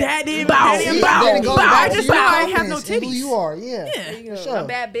Period. that didn't Bow. that didn't See, bow. then it goes Bow. back I to just your know I have no confidence and titties. who you are, yeah. Yeah. For sure. A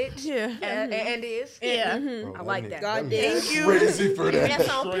bad bitch. Yeah. And is. Yeah. Bro, I like that. God damn. Thank you. Crazy for that. That's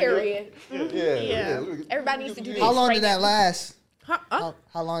on period. Yeah. Everybody needs to do this. How long right did that now. last? Huh?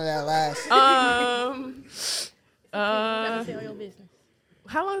 How long did that last? Say all your business.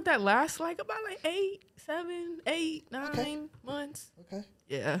 How long did that last? Like about 8, 9 months. Okay.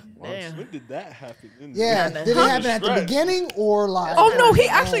 Yeah. When did that happen? Yeah. Did it happen at the Stretch. beginning or like? Oh no, he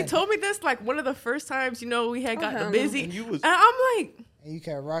actually told me this like one of the first times, we had gotten busy. And you was- And I'm like, And you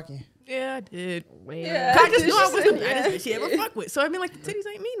kept rocking. yeah, I did. Yeah, 'Cause I just knew I was the baddest bitch she ever fucked with. So I mean, like the titties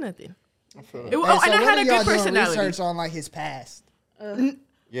ain't mean nothing. I feel It, that. oh, Hey, and so I when had are a y'all good doing personality. research on like his past?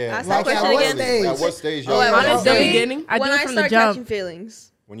 Yeah. Ask Like that at question what again. stage? At what stage Oh, y'all? at what Honestly, the stage? beginning? I do When it I from the start jump. catching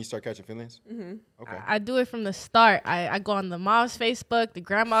feelings. When you start catching feelings? Okay. I do it from the start. I go on the mom's Facebook, the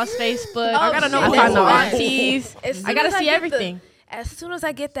grandma's Facebook. I gotta know I who find the they are. aunties. As I soon gotta as see get everything. As soon as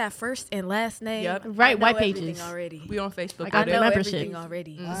I get that first and last name, Yep. Right, I know white everything pages. already. We on Facebook. I got I the know membership. everything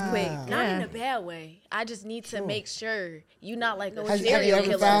already. It's Wow. quick. Not in Yeah. a bad way. I just need to make sure you not like a Have you serial ever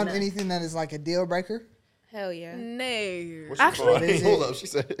killer. found anything that is like a deal breaker? Hell yeah. No. What's she Actually- find? Is it- Hold up. She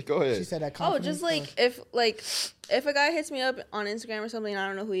said, go ahead. She said that. Oh, Confidence just if a guy hits me up on Instagram or something and I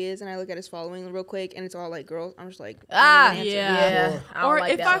don't know who he is and I look at his following real quick and it's all like girls, I'm just like, Ah, answer. Yeah. I don't Or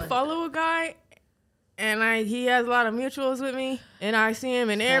like if that I one. follow a guy and he has a lot of mutuals with me and I see him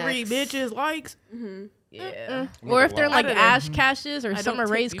in every Facts. bitch's likes, Yeah. Or if they're in like I don't- Ash Caches or I don't Summer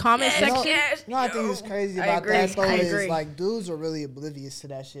take Ray's you comment serious. section. You know, I think it's crazy I about agree. that though I is agree. like dudes are really oblivious to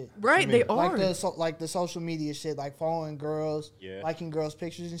that shit. right? They are. Like the social media shit, like following girls, Yeah. liking girls'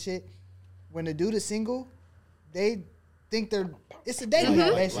 pictures and shit. When the dude is single, they think it's a dating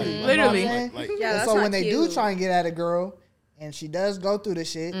app basically. You know what I'm Literally. saying? Like, Yeah, And that's so not when they do cute. try and get at a girl, and she does go through the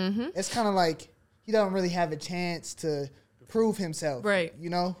shit, it's kind of like he don't really have a chance to prove himself, Right. You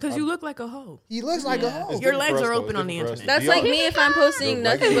know, Because you look like a hoe. he looks like a It's hoe. Your different legs for us, are though. open It's on the different for us. internet. That's Y'all- like me if I'm posting The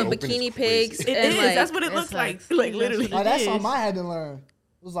nothing regular but open is bikini crazy. pics It and is. like That's what it looks like. Like literally. Like that's it something is. I had to learn.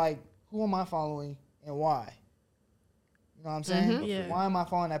 It was like, who am I following and why? You know what I'm saying? Yeah. Why am I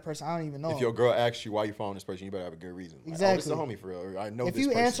following that person? I don't even know. If your girl asks you why you following this person, you better have a good reason. Like, oh, this is a Exactly. homie for real. Or I know if this you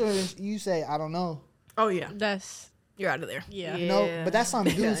person. answer and you say, I don't know, Oh yeah, That's you're out of there. yeah. you know, but that's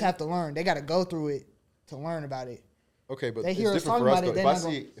something dudes have to learn. They got to go through it to learn about it. Okay, but They it's hear us different talking for us about it,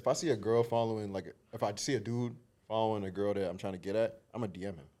 though. they not If I see a girl following, like, if I see a dude following a girl that I'm trying to get at, I'm gonna DM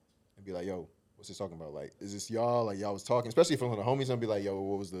him and be like, yo, what's this talking about? Like, is this y'all? Like, y'all was talking, especially if I'm the homies, I'm be like, yo,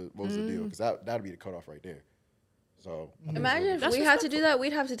 what was the deal? Because that'd be the cutoff right there. So imagine if That's we had to do that,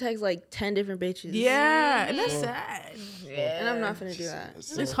 we'd have to text like 10 different bitches. Yeah, and that's sad. And I'm not finna do that.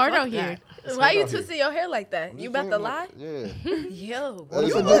 It's hard out here. Why you twisting your hair like that? You about to lie? Yeah. Yo. What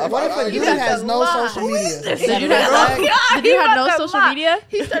if a dude has no social media? Is that a red flag? The dude had no social media?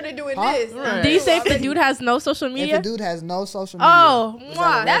 He started doing Huh? this. Did you say if the dude has no social If media? a dude has no social media, Oh, is that a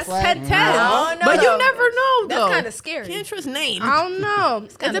mwah, red that's flag? 10-10. No, no, But no. you never know though. That's kind of scary. Can't trust names. I don't know.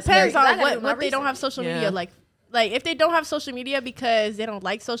 It kinda depends scary, 'cause I on gotta do my what they don't have research. social Yeah. media. Like if they don't have social media because they don't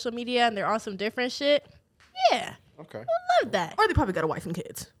like social media and they're on some different shit, yeah, Okay. love that. Or they probably got a wife and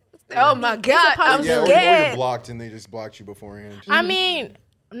kids. Oh my God, I'm Yeah, or scared. you're blocked and they just blocked you beforehand. I mean,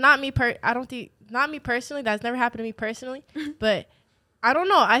 not me personally. That's never happened to me personally, but I don't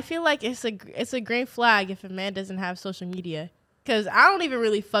know. I feel like it's a green flag if a man doesn't have social media, because I don't even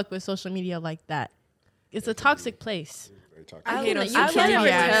really fuck with social media like that. It's a toxic place. Very toxic. I hate on You social can't media never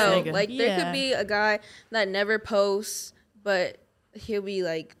ass tell. nigga. Like there Yeah. could be a guy that never posts, but he'll be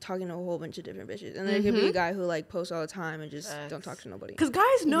like talking to a whole bunch of different bitches, and there could be a guy who like posts all the time and just don't talk to nobody. Because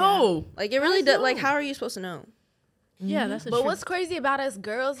guys know. Like it really does. Like, how are you supposed to know? Yeah, that's But what's crazy about us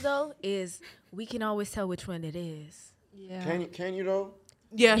girls though is we can always tell which one it is. Yeah. Can you though?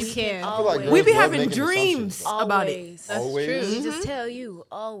 Yes. You can. I feel like We girls be love having making dreams assumptions. about it. That's Always? true. We just tell you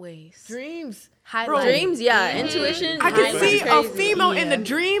always. Dreams. Highlight. Dreams, yeah. Intuition. I can highlight. see a Crazy. female in the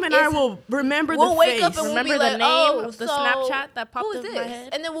dream, and I will remember We'll the wake face. up and we'll Remember be the like, name oh, of the so Snapchat that who popped is up in this? my head?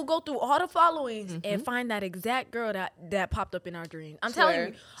 And then we'll go through all the followings and find that exact girl that popped up in our dream. I'm telling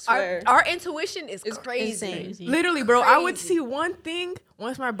you, Swear. our intuition is It's crazy. insane. Literally, bro, I would Crazy. see one thing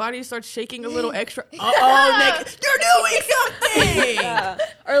once my body starts shaking a little extra. Nigga, you're doing something. Yeah.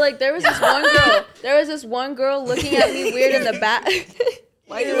 Or like there was this one girl looking at me weird in the back.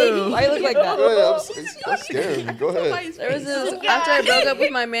 Why you look like that? Go ahead, I'm scared. Go ahead. There was this after I broke up with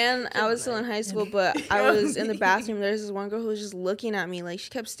my man. I was still in high school, but I was in the bathroom. There's this one girl who was just looking at me, like she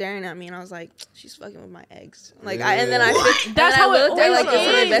kept staring at me, and I was like, she's fucking with my eggs. Like, and then I That's how it looked. I like always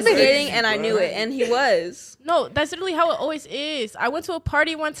started is. investigating, and I knew it, and he was. No, that's literally how it always is. I went to a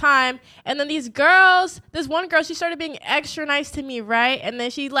party one time, and then this one girl, she started being extra nice to me, right? And then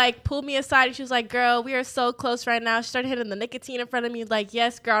she like pulled me aside, and she was like, "Girl, we are so close right now." She started hitting the nicotine in front of me, like,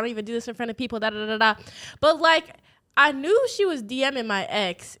 "Yes, girl, I don't even do this in front of people." Da da da da. But like, I knew she was DMing my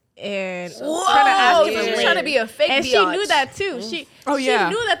ex and trying to ask him She's for trying to be a fake and she biatch. knew that too. She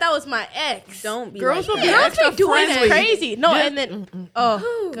knew that was my ex. Don't be Girls like will be that. extra Doing friendly. crazy. No, and then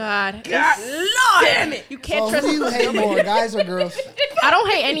God, Lord, damn it. you can't So trust. who you hate more, guys or girls? I don't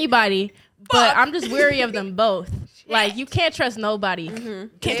hate anybody, but I'm just weary of them both. Like, you can't trust nobody.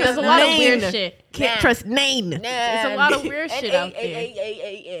 Can't There's a lot of weird Nane. shit. Can't trust Nane. There's a lot of weird shit out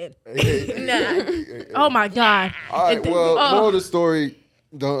there. Oh my God. All right, well, moral of the story,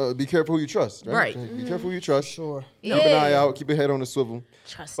 don't, be careful who you trust. Right. Be careful who you trust. Sure. Keep an eye out. Keep your head on the swivel.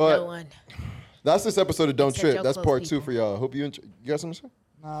 Trust But- no one. That's this episode of Don't Except Trip. your That's close part 2 people. for y'all. Hope you enjoy. You got something to say?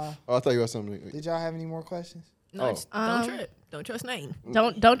 Nah. Oh, I thought you had something. Did y'all have any more questions? No, Oh. just don't trip. Don't trust Nane.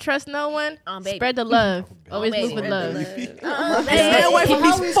 Don't trust no one. Baby. Spread the love. Always baby. move with love. Stay away from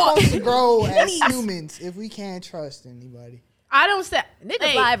How these we fucks. supposed to grow as humans if we can't trust anybody? I don't say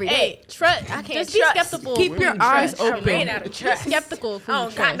Niggas lie every day. Trust. I can't Just be trust. skeptical. Keep your eyes I ran open. out of Be trust. skeptical. Of who I you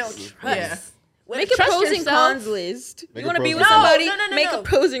don't got no trust. trust. Yeah. Make a Trust pros and yourself. cons list. Make You a want to be pros with and cons. somebody? No. Make a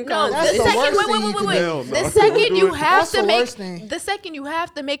pros and cons That's The the list. worst second, thing you can wait. Hell no. The second you have That's to the make worst thing. the second you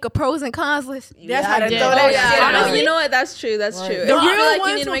have to make a pros and cons list. That's how gotta they throw do that it. shit Yeah. out. Honestly, you know what? That's true. That's Right. true. The If you real feel like you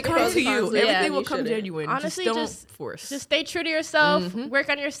ones need to will make a come pros to and cons you. list, Everything then will you come shouldn't. genuine. Honestly, just don't just force. Just stay true to yourself. Work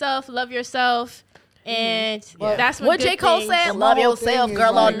on yourself. Love yourself. And that's What good J. Cole things- said, But love my whole yourself, thing is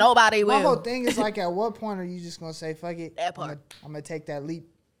girl, or like- nobody My whole will. thing is like, at what point are you just gonna say, "Fuck it"? That part. I'm gonna take that leap.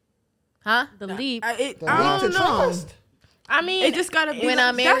 The leap. I The leap don't to know. trust. I mean, It just gotta be When like,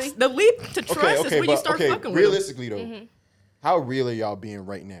 I'm married. that's the leap to trust is when you start fucking with them. realistically though, how real are y'all being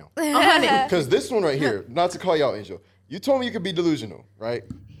right now? 100. Because this one right here, not to call y'all Angel, you told me you could be delusional, right?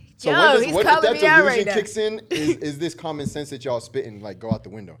 So Yo, he's if calling that me out delusion right now. kicks in, is this common sense that y'all spitting like go out the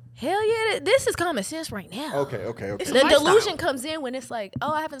window? Hell yeah, this is common sense right now. Okay. The lifestyle. delusion comes in when it's like,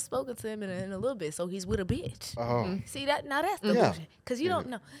 oh, I haven't spoken to him in a little bit, so he's with a bitch. Oh. See that? Now that's Yeah. delusion, because you don't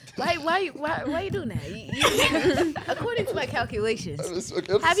know. Why you doing that? You- according to my calculations,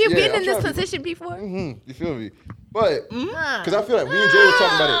 have you been in this position before? You feel me? But because I feel like me and Jay was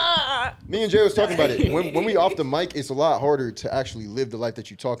talking about it. Me and Jay was talking about it. When we off the mic, it's a lot harder to actually live the life that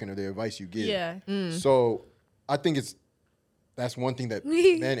you're talking or the advice you give. yeah. So I think that's one thing that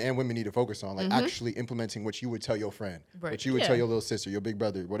men and women need to focus on, like actually implementing what you would tell your friend, what you would tell your little sister, your big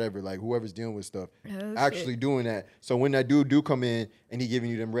brother, whatever, like whoever's dealing with stuff, actually doing that. So when that dude do come in and he giving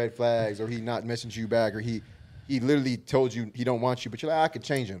you them red flags, or he not messaging you back, or he literally told you he don't want you, but you're like, I could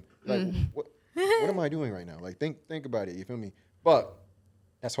change him. Like, what am I doing right now? Like, think about it. You feel me? But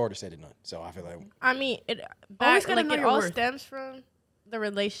that's harder said than done. So I feel like I mean, it Always gotta know it your all worth. stems from the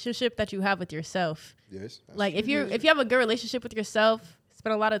relationship that you have with yourself. yes. Like if you have a good relationship with yourself,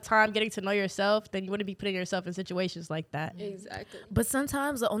 spend a lot of time getting to know yourself, then you wouldn't be putting yourself in situations like that. Exactly. But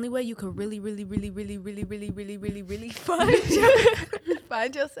sometimes the only way you could really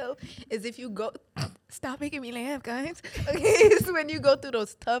find yourself is if you go. Stop making me laugh, guys. Okay, it's when you go through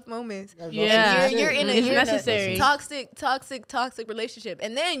those tough moments. Yeah. You're in a, It's you're in a necessary. toxic relationship,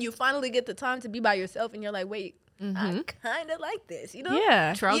 and then you finally get the time to be by yourself, and you're like, wait, I kind of like this, you know?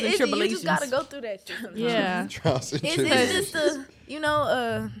 Yeah. Trials and You tribulations. just gotta go through that shit sometimes. Yeah. Trials and It's tribulations. just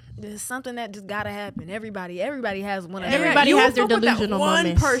it's something that just gotta happen. Everybody has one of them. Everybody You has will their fuck with that delusional one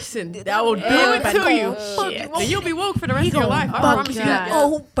moments. person that will do it to you. Shit. Then you'll be woke for the rest of your life. I promise you that.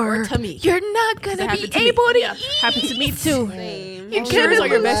 God. over. to me. You're not gonna That be happened to me. able to Happened to me too. Same. Insurance are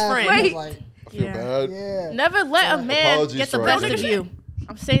your best friend. I was like, I feel bad. yeah. Never let a man Apologies get the for best our of you.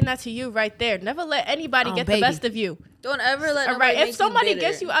 I'm saying that to you right there. Never let anybody get the best of you. Don't ever let. All right. If somebody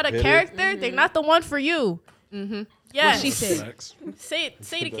gets you out of character, they're not the one for you. Mm-hmm. Yeah. She said. Say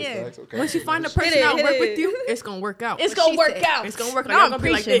it again. Facts, okay. Once you find a person that work with you, it's gonna work out. It's gonna work out. It's gonna work out. Now Y'all I'm gonna be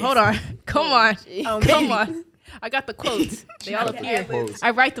like preaching. this. Hold on. Come on. Come on. I got the quotes. They all appear. Quotes.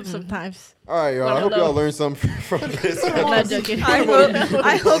 I write them sometimes. All right, y'all. I hope y'all learned something from this. I'm not joking.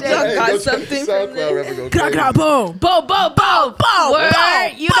 I hope y'all got something from this. Boom, boom, boom, boom, boom.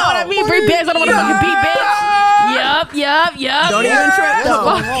 Word. You know what I mean? Bring bands on the motherfucking beat, bitch. Yup. Don't even trip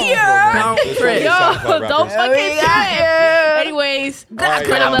though. Don't trip. Yo, don't fucking trip. Anyways, Right,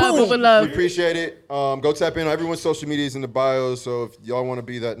 we love. We appreciate it. Go tap in on everyone's social medias in the bio. So if y'all want to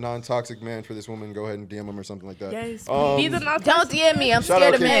be that non-toxic man for this woman, go ahead and DM them or something like that. Yes. Be the non-toxic. Don't DM me. I'm Shout scared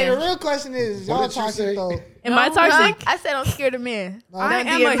out of to- Hey, the men. real question is, What y'all did you toxic say? though? Am I toxic? I said I'm scared of men. I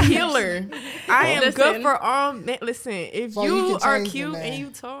am a healer. I am Listen. good for all men. Listen, if So you you can are change the cute man. and you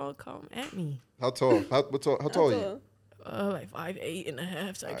tall, come at me. How tall? How tall are you? Like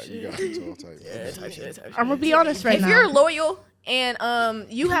 5'8.5" type All right, shit. you got to tall type. Yeah, type shit. I'm gonna be honest right If now. you're loyal and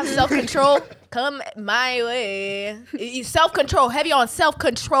you have self-control, come my way. Self control, heavy on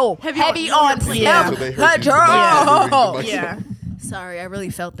self-control, heavy on Yeah. So they heard you. self-control. Yeah. Sorry, I really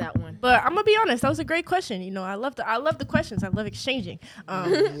felt that one. But I'm gonna be honest. That was a great question. You know, I love the questions. I love exchanging. But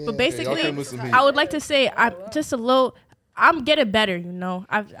Y'all basically, came with some heat. I would like to say I'm just a little. I'm getting better. You know,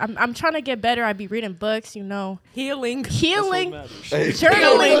 I'm trying to get better. I be reading books. You know, Healing. healing, Hey,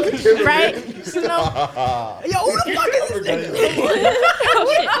 journaling, right? You know. Yo, who the fuck is this?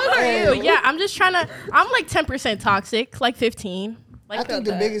 But yeah, I'm just trying to. I'm like 10% toxic, like 15. I Like think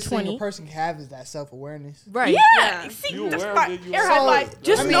the biggest thing 20. a person can have is that self-awareness. Right. Yeah. See, You that's aware my that you air are- high five.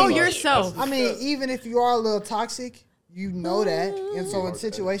 Just I mean, know yourself. I mean, even if you are a little toxic, you know that. And so in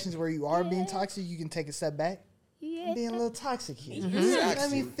situations where you are being toxic, you can take a step back. I'm being a little toxic here. Let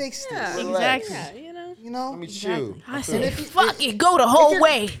me fix this. Exactly. You know? Let me chill. I said, Fuck it, go the whole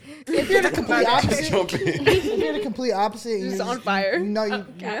way. If you're the complete opposite, Jump in. if you're the complete opposite, and It's you're on just- fire. You know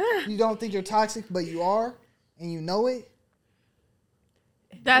you don't think you're toxic, but you are, and you know it,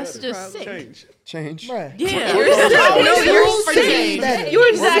 that's just sick. Change. bruh. Yeah. You're sick. Better.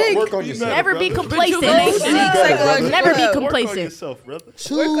 You're sick. Work on yourself. Never be brother. complacent. Psychological Never be help. Work on complacent. yourself, brother.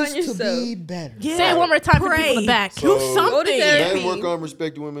 Choose on to yourself. be better. Yeah. Say it one more time for people in the Pray. back. So- Do something. Men work on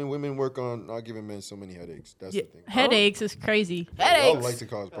respecting women. Women work on not giving men so many headaches. That's the thing. Headaches is crazy. Y'all like to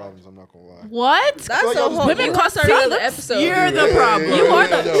cause problems. I'm not gonna lie. What? That's Like, a y'all whole. just- You cause started the episode. You're the problem. You are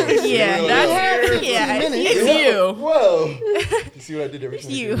the. the. Yeah, that's. Yeah, it's you. Whoa. You see what I did there?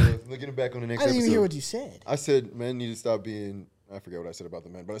 You. Looking back on the next I didn't even hear episode. what you said. I said men need to stop being. I forget what I said about the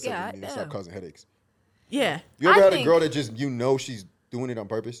men, but I said Yeah, they need to stop causing headaches. Yeah. You ever I had a think- girl that just she's doing it on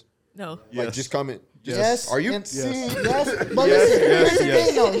purpose? No. Like Yes. just comment. Just, Yes. Are you? and- Yes. Yes. But listen, here's the yes.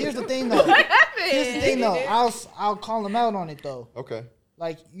 thing though. Here's the thing though. I'll call them out on it though. Okay.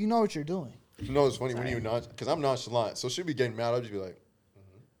 Like you know what you're doing. You know it's funny when you're not, because I'm nonchalant. So she'll be getting mad. I'll just be like,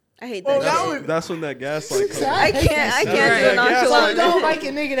 I hate that. That's when that gaslight comes. I can't do a So nonchalant. don't like a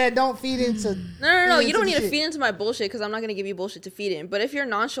nigga that don't feed into. No. feed You don't into need to shit. feed into my bullshit because I'm not gonna give you bullshit to feed in. But if you're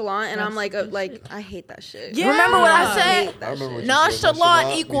nonchalant and I'm like, I hate that shit. Yeah. Remember what I said? I remember what you said.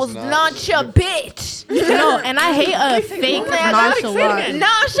 Nonchalant equals means noncha bitch. No, and I hate a fake nonchalant.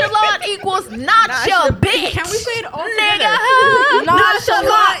 Nonchalant equals notcha bitch. Can we say it all Nigga, together?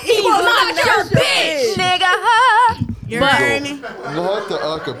 nonchalant equals notcha bitch. Nigga, Not the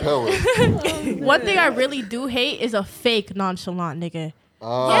acapella. One thing I really do hate is a fake nonchalant nigga.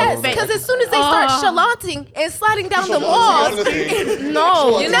 yes, because as soon as they start chalanting and sliding down the walls,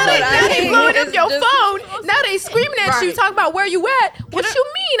 No. you know now they blowing up your phone. Now they screaming at you, talking about where you at. What you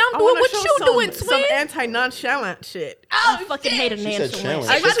mean? I'm doing what you doing, Some twin. anti-nonchalant shit. I fucking hate a She said nonchalant. challenge.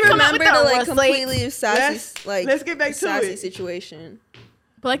 I just Let's come out remember with the our like Russ completely sassy, let's get back to sassy it. situation.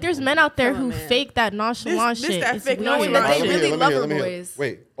 But like, there's men out there Come who on, man. fake that nonchalant This shit. that It's fake weird. nonchalant But they shit. really love her Let me hear. boys.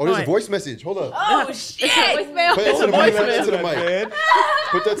 Wait. Oh, there's a Alright. voice message. Hold up. Oh shit! Put that to the mic. Put that to the mic. Man.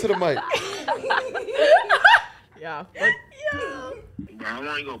 Put that to the mic. Yeah. Bro, how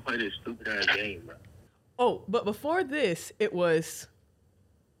long you gonna play this stupid ass game, bro? Oh, but before this, it was.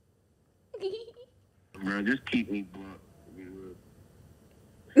 Bro, just keep me blocked.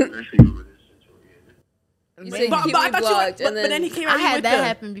 Especially over this situation. You said But, keep but I me thought blocked, you. But then he came out I had with that the,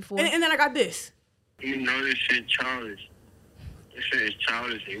 happen before. And then I got this. You know this shit childish. This shit is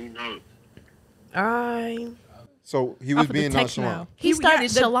childish, and you know it. I. So he was Off of the being text nonchalant. now. He started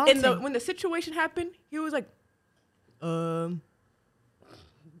chalanting. When the situation happened, he was like, I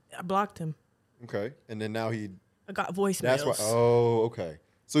blocked him. Okay. And then now he I got voicemails. That's why. Oh, okay.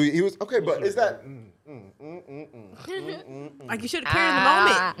 So he was okay, but is that like you should have cared in the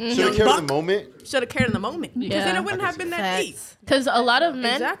moment? should have cared in the moment? Should have cared in the moment because then it wouldn't have been that deep. Because a lot of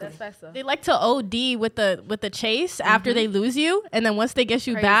men, Exactly. they like to OD with the chase after they lose you, and then once they get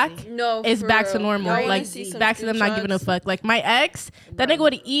you back, it's back to normal. Y'all Like wanna see back to them not screenshots? giving a fuck. Like my ex, that nigga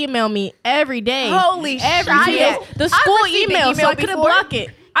would email me every day. Holy every shit. day. The school received an email, so email I couldn't before. block it.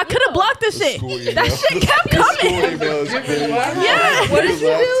 I could have blocked this shit. That shit kept coming. Yeah. What did you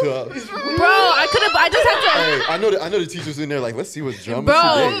do? Bro, I could have. I just had to. Hey, I know the teachers in there like, let's see what's drama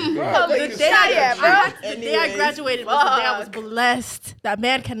today. The day I graduated was the day I was blessed. That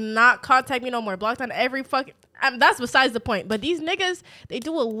man cannot contact me no more. Blocked on every fucking. That's besides the point. But these niggas, they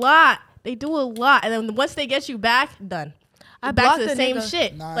do a lot. And then once they get you back, done. I back to blocked the the same nigga.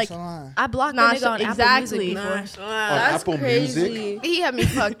 shit. Nah, Like it's a lie. I blocked Nah, the nigga on exactly. Apple Music before. On That's Apple crazy. Music? He had me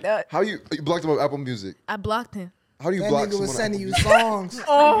fucked up. How you blocked him on Apple Music? I blocked him. How do you That block nigga someone was on sending Apple you Music? songs.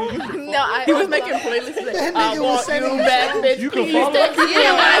 No, He was making playlists. That nigga was sending you songs. You can follow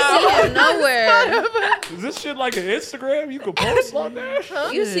Yeah, I see him nowhere. Is this shit like an Instagram? You can post on there?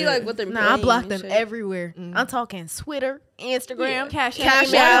 You see like what they're Nah, I playing blocked and them shit. everywhere. I'm talking Twitter, Instagram, Cash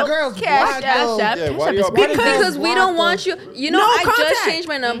Cash App. App. Girls Cash block App. though. Yeah, why do y'all Because we don't want you. You know, No I just contact. changed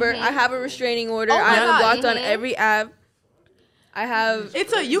my number. I have a restraining order. Oh I my am God. blocked on every app. I have.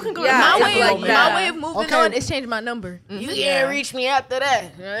 It's a you can go. Yeah, to My it's way, like that. my way of moving Okay. on is change my number. You can't reach me after that.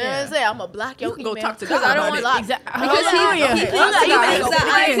 You know what I'm saying? I'm gonna block your You can go email. talk to Because God I don't about want. it. Because he thinks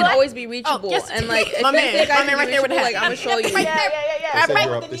that I can always be reachable, yes. and like if My you man, think my I man can right be there with reachable, the like I'm gonna show you. Right there. They set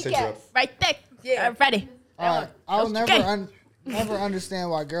you up. They set you up. Right there. Yeah. Ready. I'll never Okay. never understand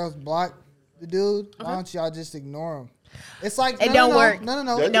why girls block the dude. Why don't y'all just ignore him? It's like It don't work.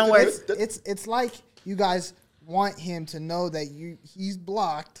 No. It don't work. It's like you guys want him to know that he's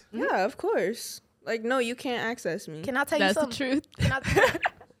blocked. Yeah, of course. Like no, you can't access me. Can I tell you That's the something? truth. Can I-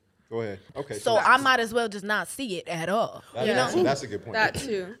 Go ahead. Okay. so I might as well just not see it at all. That's a good point. That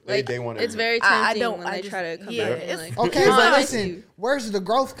too. They Like want it's very tempting when I they just- try to come yeah, back. it's- And, like, Okay, "Come but on, I see listen, you." where's the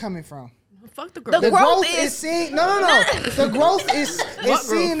growth coming from? Fuck the girl. The growth growth is- is seeing no. The growth is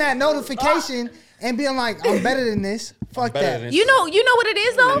seeing that notification and being like, I'm better than this. Fuck better that. than You know what it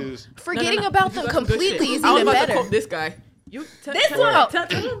is though? It is. Forgetting about them You got some good completely shit. is I was even about to better. quote this guy. You This tell one. tell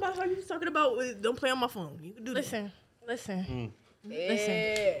him about how you was talking about don't play on my phone. You can do that. Listen.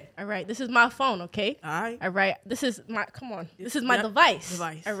 All right, this is my phone, okay? All All right, this is my. Come on, this is my device.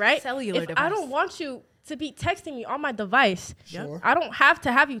 All right, Cellular if device. I don't want you to be texting me on my device, Sure. I don't have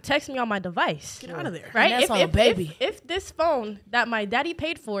to have you text me on my device. Get out of there. Right? And that's on a baby. If this phone that my daddy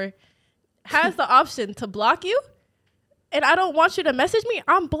paid for has the option to block you, and I don't want you to message me,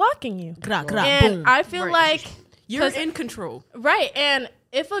 I'm blocking you. And I feel like You're 'cause- in control. right. And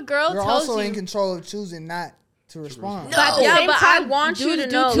if a girl You're tells also you, in control of choosing not to respond. but at the Yeah, same but time, I want you dudes to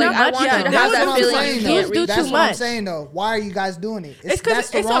do know. too Like I much. want Yeah, you to that's have what that I'm feeling. saying, You though. can't Dudes do reach. That's too what I'm much. saying though. Why are you guys doing it? It's 'cause That's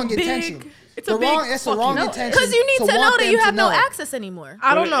the it's a wrong big- intention. it's a The big wrong. It's the fuck wrong you. intention. Because you need to know want that them you to have no know. access anymore.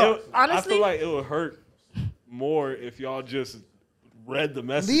 I don't But know. I Honestly, feel like it would hurt more if y'all just read the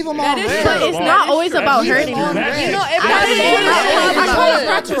message. Leave 'em That on is red. true. But it's not always about Leave 'em hurting on them. red. You know, it I probably didn't would know hurt I told us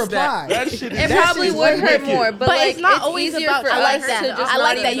more. not to reply. That shit It is probably shit is would hurt wicked. more, but But like it's not it's always easier about- for I us like to that. just I not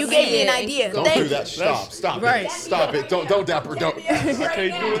like that. even You see gave me it an and idea. keep Don't going. do that. Stop Right. it. Stop it. Don't dapper. Don't. I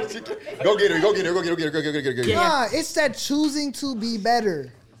can't do it. Go get her. Go get her. Go get her. Go get her. Nah, it's that choosing to be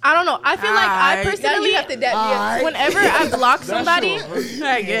better. I don't know. I feel like I Aight. personally, Aight. whenever I block somebody,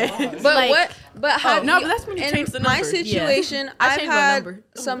 I guess. But Like- what? But have no, you, but that's when you in change the my number. situation, I I've changed my had number.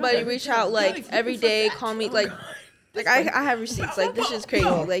 somebody reach out like every day, call me like I have receipts. Like this is crazy.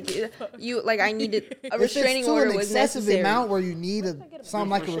 Like you like I needed a If restraining it's to order an was excessive necessary. amount where you need something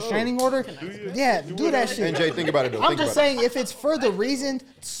like a restraining order, yeah, do that shit. And Jay, think about it though. I'm Think just about it. saying, if it's for the reason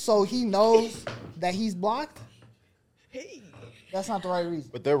so he knows that he's blocked, that's not the right reason.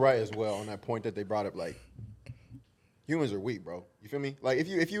 But they're right as well on that point that they brought up. Like, humans are weak, bro. You feel me? Like,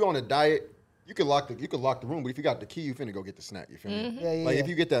 if you on a diet, you could lock the room. But if you got the key, you finna go get the snack. You feel me? Yeah, Like, yeah. if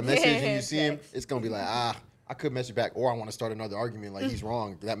you get that message and you see him, it's gonna be like, I could message back, or I want to start another argument. Like, he's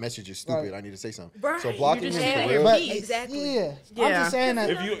wrong. That message is stupid. Right. I need to say something. Right. So blocking You him just for said real. But Exactly. yeah, I'm Yeah. just saying that.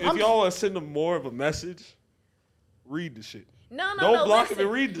 If y'all want to send them more of a message, read the shit. No, Don't block him and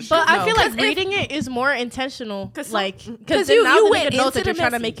read the shit. but I feel like 'Cause if- reading it is more intentional. Cause Like, 'cause because you now the went nigga knows into that you're the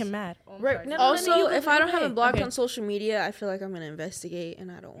trying to make message. him mad. Right. No, Also, if I don't have it blocked Okay. on social media, I feel like I'm gonna investigate, and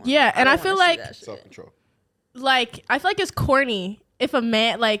I don't want. Yeah, and I don't feel wanna see like- that shit. Self-control. Like, I feel like it's corny if a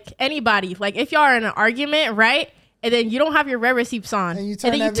man, like anybody, like if y'all are in an argument, right? and then you don't have your red receipts on, And you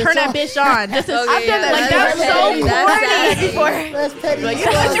and then you turn that bitch on. Just to, Okay, I've done that. that's Like, that's so petty. corny. That's petty. Like, as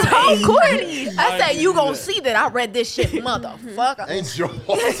fuck. that's so corny. I said, you gonna see that I read this shit, motherfucker. Angel.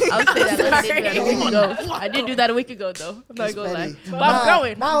 I was saying that I did do that a week ago. I did do that a week ago, though. I'm not That's gonna lie. petty. But I'm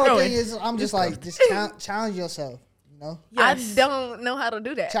growing. My I'm whole growing. thing is, I'm just like, just challenge yourself. You know, I don't know how to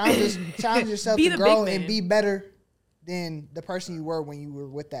do that. challenge yourself Be to the grow big and man. be better than the person you were when you were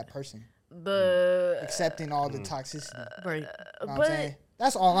with that person. Accepting all the toxicity. Right. You know what I'm but saying?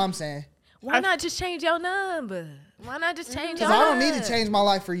 That's all I'm saying. why not just change your number? Why not just change your Because I don't need to change my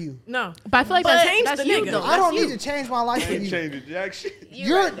life for you. No. But I feel like that's the you, nigga. though. I don't That's need to change my life for Ain't you. changing jack shit.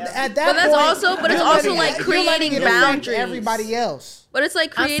 You're at that But that's point, also- but it's you're also, letting like, you're letting creating it affect boundaries. Everybody else. But it's like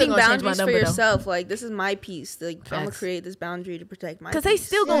I'm still creating gonna change my boundaries for number, though. yourself. Like, this is my piece. Like, I'm gonna Facts. create this boundary to protect my Because peace. they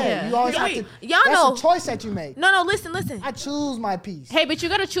still gonna. Yeah, you always have to. Y'all That's know. a choice that you make. No, listen. I choose my peace. Hey, but you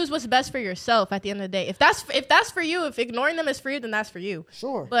gotta choose what's best for yourself at the end of the day. If that's for you, if ignoring them is for you, then that's for you.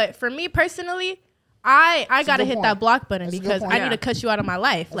 Sure. But for me personally, I gotta good hit point. that block button That's a good because point. I need to cut you out of my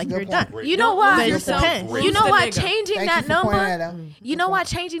life. That's Like a you're good done. point. You know But why? it just depends. You know the why nigga. changing Thank that you for pointing number? that out. You know why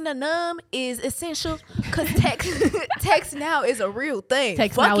changing the num is essential? Because text now is a real thing.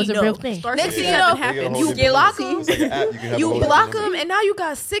 Text Fuck now is you a real know. thing. Next thing you Yeah. know, They get a whole you different- block them. It's like an app. You can have a You whole block different them, and now you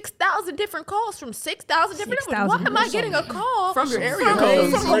got 6,000 different calls from 6,000 different numbers. Why 6,000 am I getting a call From your area from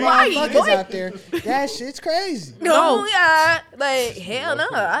code. Crazy Hawaii? motherfuckers out there. That shit's crazy. No, yeah, like hell no.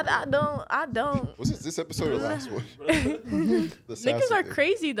 I don't. Was this episode or last one? The Sassy Niggas are thing.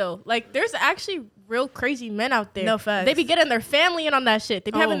 crazy though. Like there's actually real crazy men out there. No facts. They be getting their family in on that shit.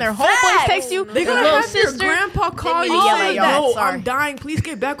 They be having their facts. homeboys text you. They're Their gonna little have your sister. grandpa call They you be yelling, like, "Yo, "Yo, sorry." I'm dying. Please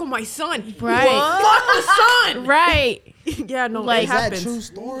get back on my son." Right. Fuck the son. Right. Yeah, no, Like, it Is that happens. true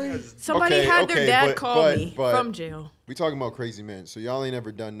story? Somebody Okay, had okay, their dad but- call but- me but- from jail. We talking about crazy men, so y'all ain't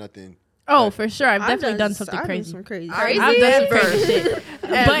ever done nothing. Oh, for sure. I've I've definitely done something I've done crazy. some crazy. Crazy? I've done some crazy shit.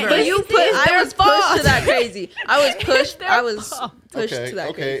 But You put. I was pushed to that crazy. I was pushed. I was pushed Okay, to that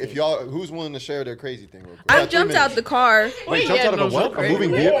okay. crazy. If y'all, who's willing to share their crazy thing? Real quick? I jumped out the car Wait, jumped out of a what? A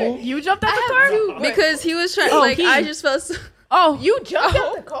moving vehicle? You jumped out the car? because he was trying. Oh, like he. I just felt. So, Oh, you jumped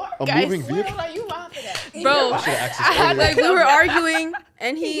out the car? A Guys, moving vehicle? bro, I should have accessed earlier. like we were arguing,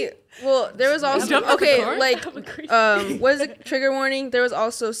 and he. Well, there was also jumped out the okay, car? like what is it? Trigger warning. There was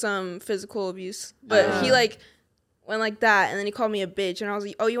also some physical abuse, but he like went like that, and then he called me a bitch, and I was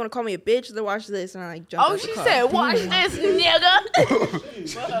like, "Oh, you want to call me a bitch? Then watch this." And I like jumped. Oh, out the she car. said, "Watch this, nigga."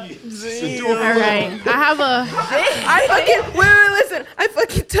 All right. I have a. I fucking wait, listen. I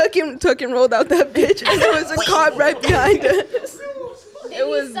fucking took and rolled out that bitch, and there was a cop right behind us. It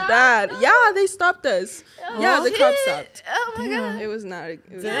was bad. Yeah, they stopped us. Yeah, the cops stopped. Oh my god. It was not. It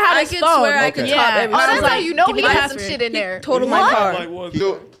was, Had I his could phone. swear I could Okay. top Yeah. every Oh, Oh, single that's how like, you know give he me the had some password. shit in there. total my car. Like one.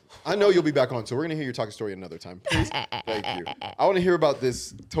 So, I know you'll be back on, so we're gonna hear your talking story another time. Please. Thank you. I want to hear about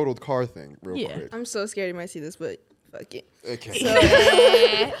this totaled car thing real Yeah. quick. I'm so scared you might see this, but fuck it.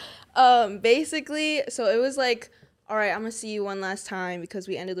 Okay. Basically, so it was like, all right, I'm gonna see you one last time because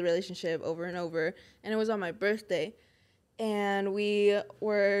we ended the relationship over and over, and it was on my birthday, and we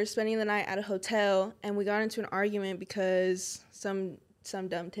were spending the night at a hotel, and we got into an argument because some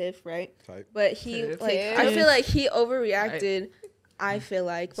dumb tiff, right? Type. But he Tiff. like, I feel like he overreacted. I feel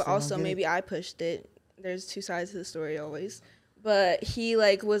like, but Still don't also get it. maybe I pushed it. There's two sides to the story always. But he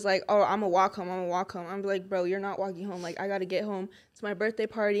like was like, "Oh, I'm gonna walk home. I'm like, bro, you're not walking home. Like, I gotta get home. It's my birthday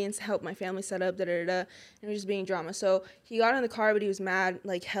party and to help my family set up. Da da da." And it was just being drama. So he got in the car, but he was mad,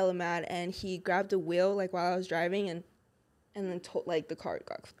 like hella mad, and he grabbed the wheel like while I was driving, and then like the car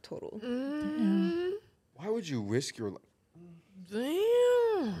got totaled. Why would you risk your life?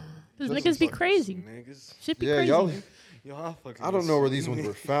 Damn. These niggas be crazy. Niggas. Shit be Yeah, crazy. y'all. Yo, I fucking. I don't know where these ones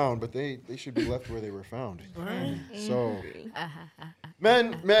were found, but they should be left where they were found. So,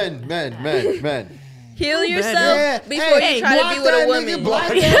 men. Heal yourself Yeah. before Hey, you try to be with a woman.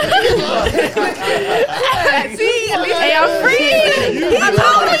 Hey, I'm free.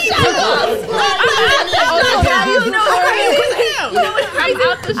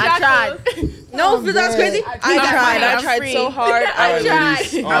 I tried. No, but that's crazy. I tried. I I'm tried free. so hard. All right,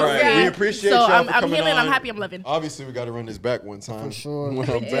 ladies. All right, free. we appreciate So y'all I'm for coming healing. on. I'm happy. I'm living. Obviously, we got to run this back one time. For sure. When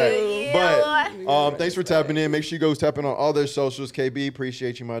I'm back. But thanks for tapping in. Make sure you go tapping on all their socials. KB,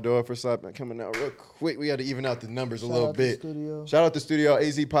 appreciate you, my dog, for stopping coming out real quick. We got to even out the numbers a little out to bit. studio. Shout out to Studio,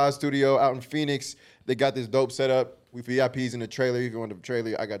 AZ Pod Studio out in Phoenix. They got this dope setup. We VIPs in the trailer. If you want the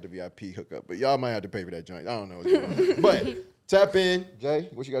trailer, I got the VIP hookup. But y'all might have to pay for that joint. I don't know what's going on. But tap in. Jay,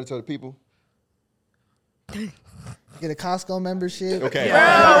 what you got to tell the people? Get a Costco membership. Okay.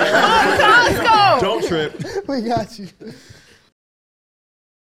 Costco. Don't trip. We got you.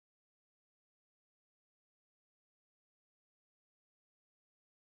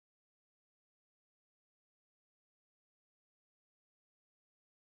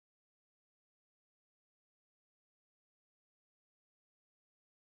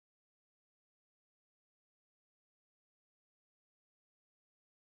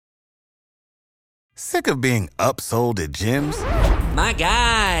 Sick of being upsold at gyms? My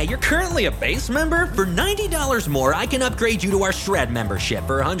guy, you're currently a base member? For $90 more, I can upgrade you to our Shred membership.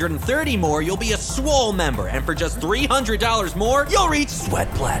 For $130 more, you'll be a Swole member. And for just $300 more, you'll reach Sweat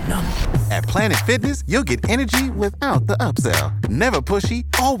Platinum. At Planet Fitness, you'll get energy without the upsell. Never pushy,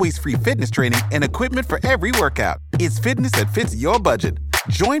 always free fitness training and equipment for every workout. It's fitness that fits your budget.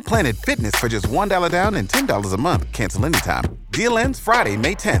 Join Planet Fitness for just $1 down and $10 a month. Cancel anytime. Deal ends Friday,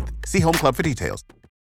 May 10th. See Home Club for details.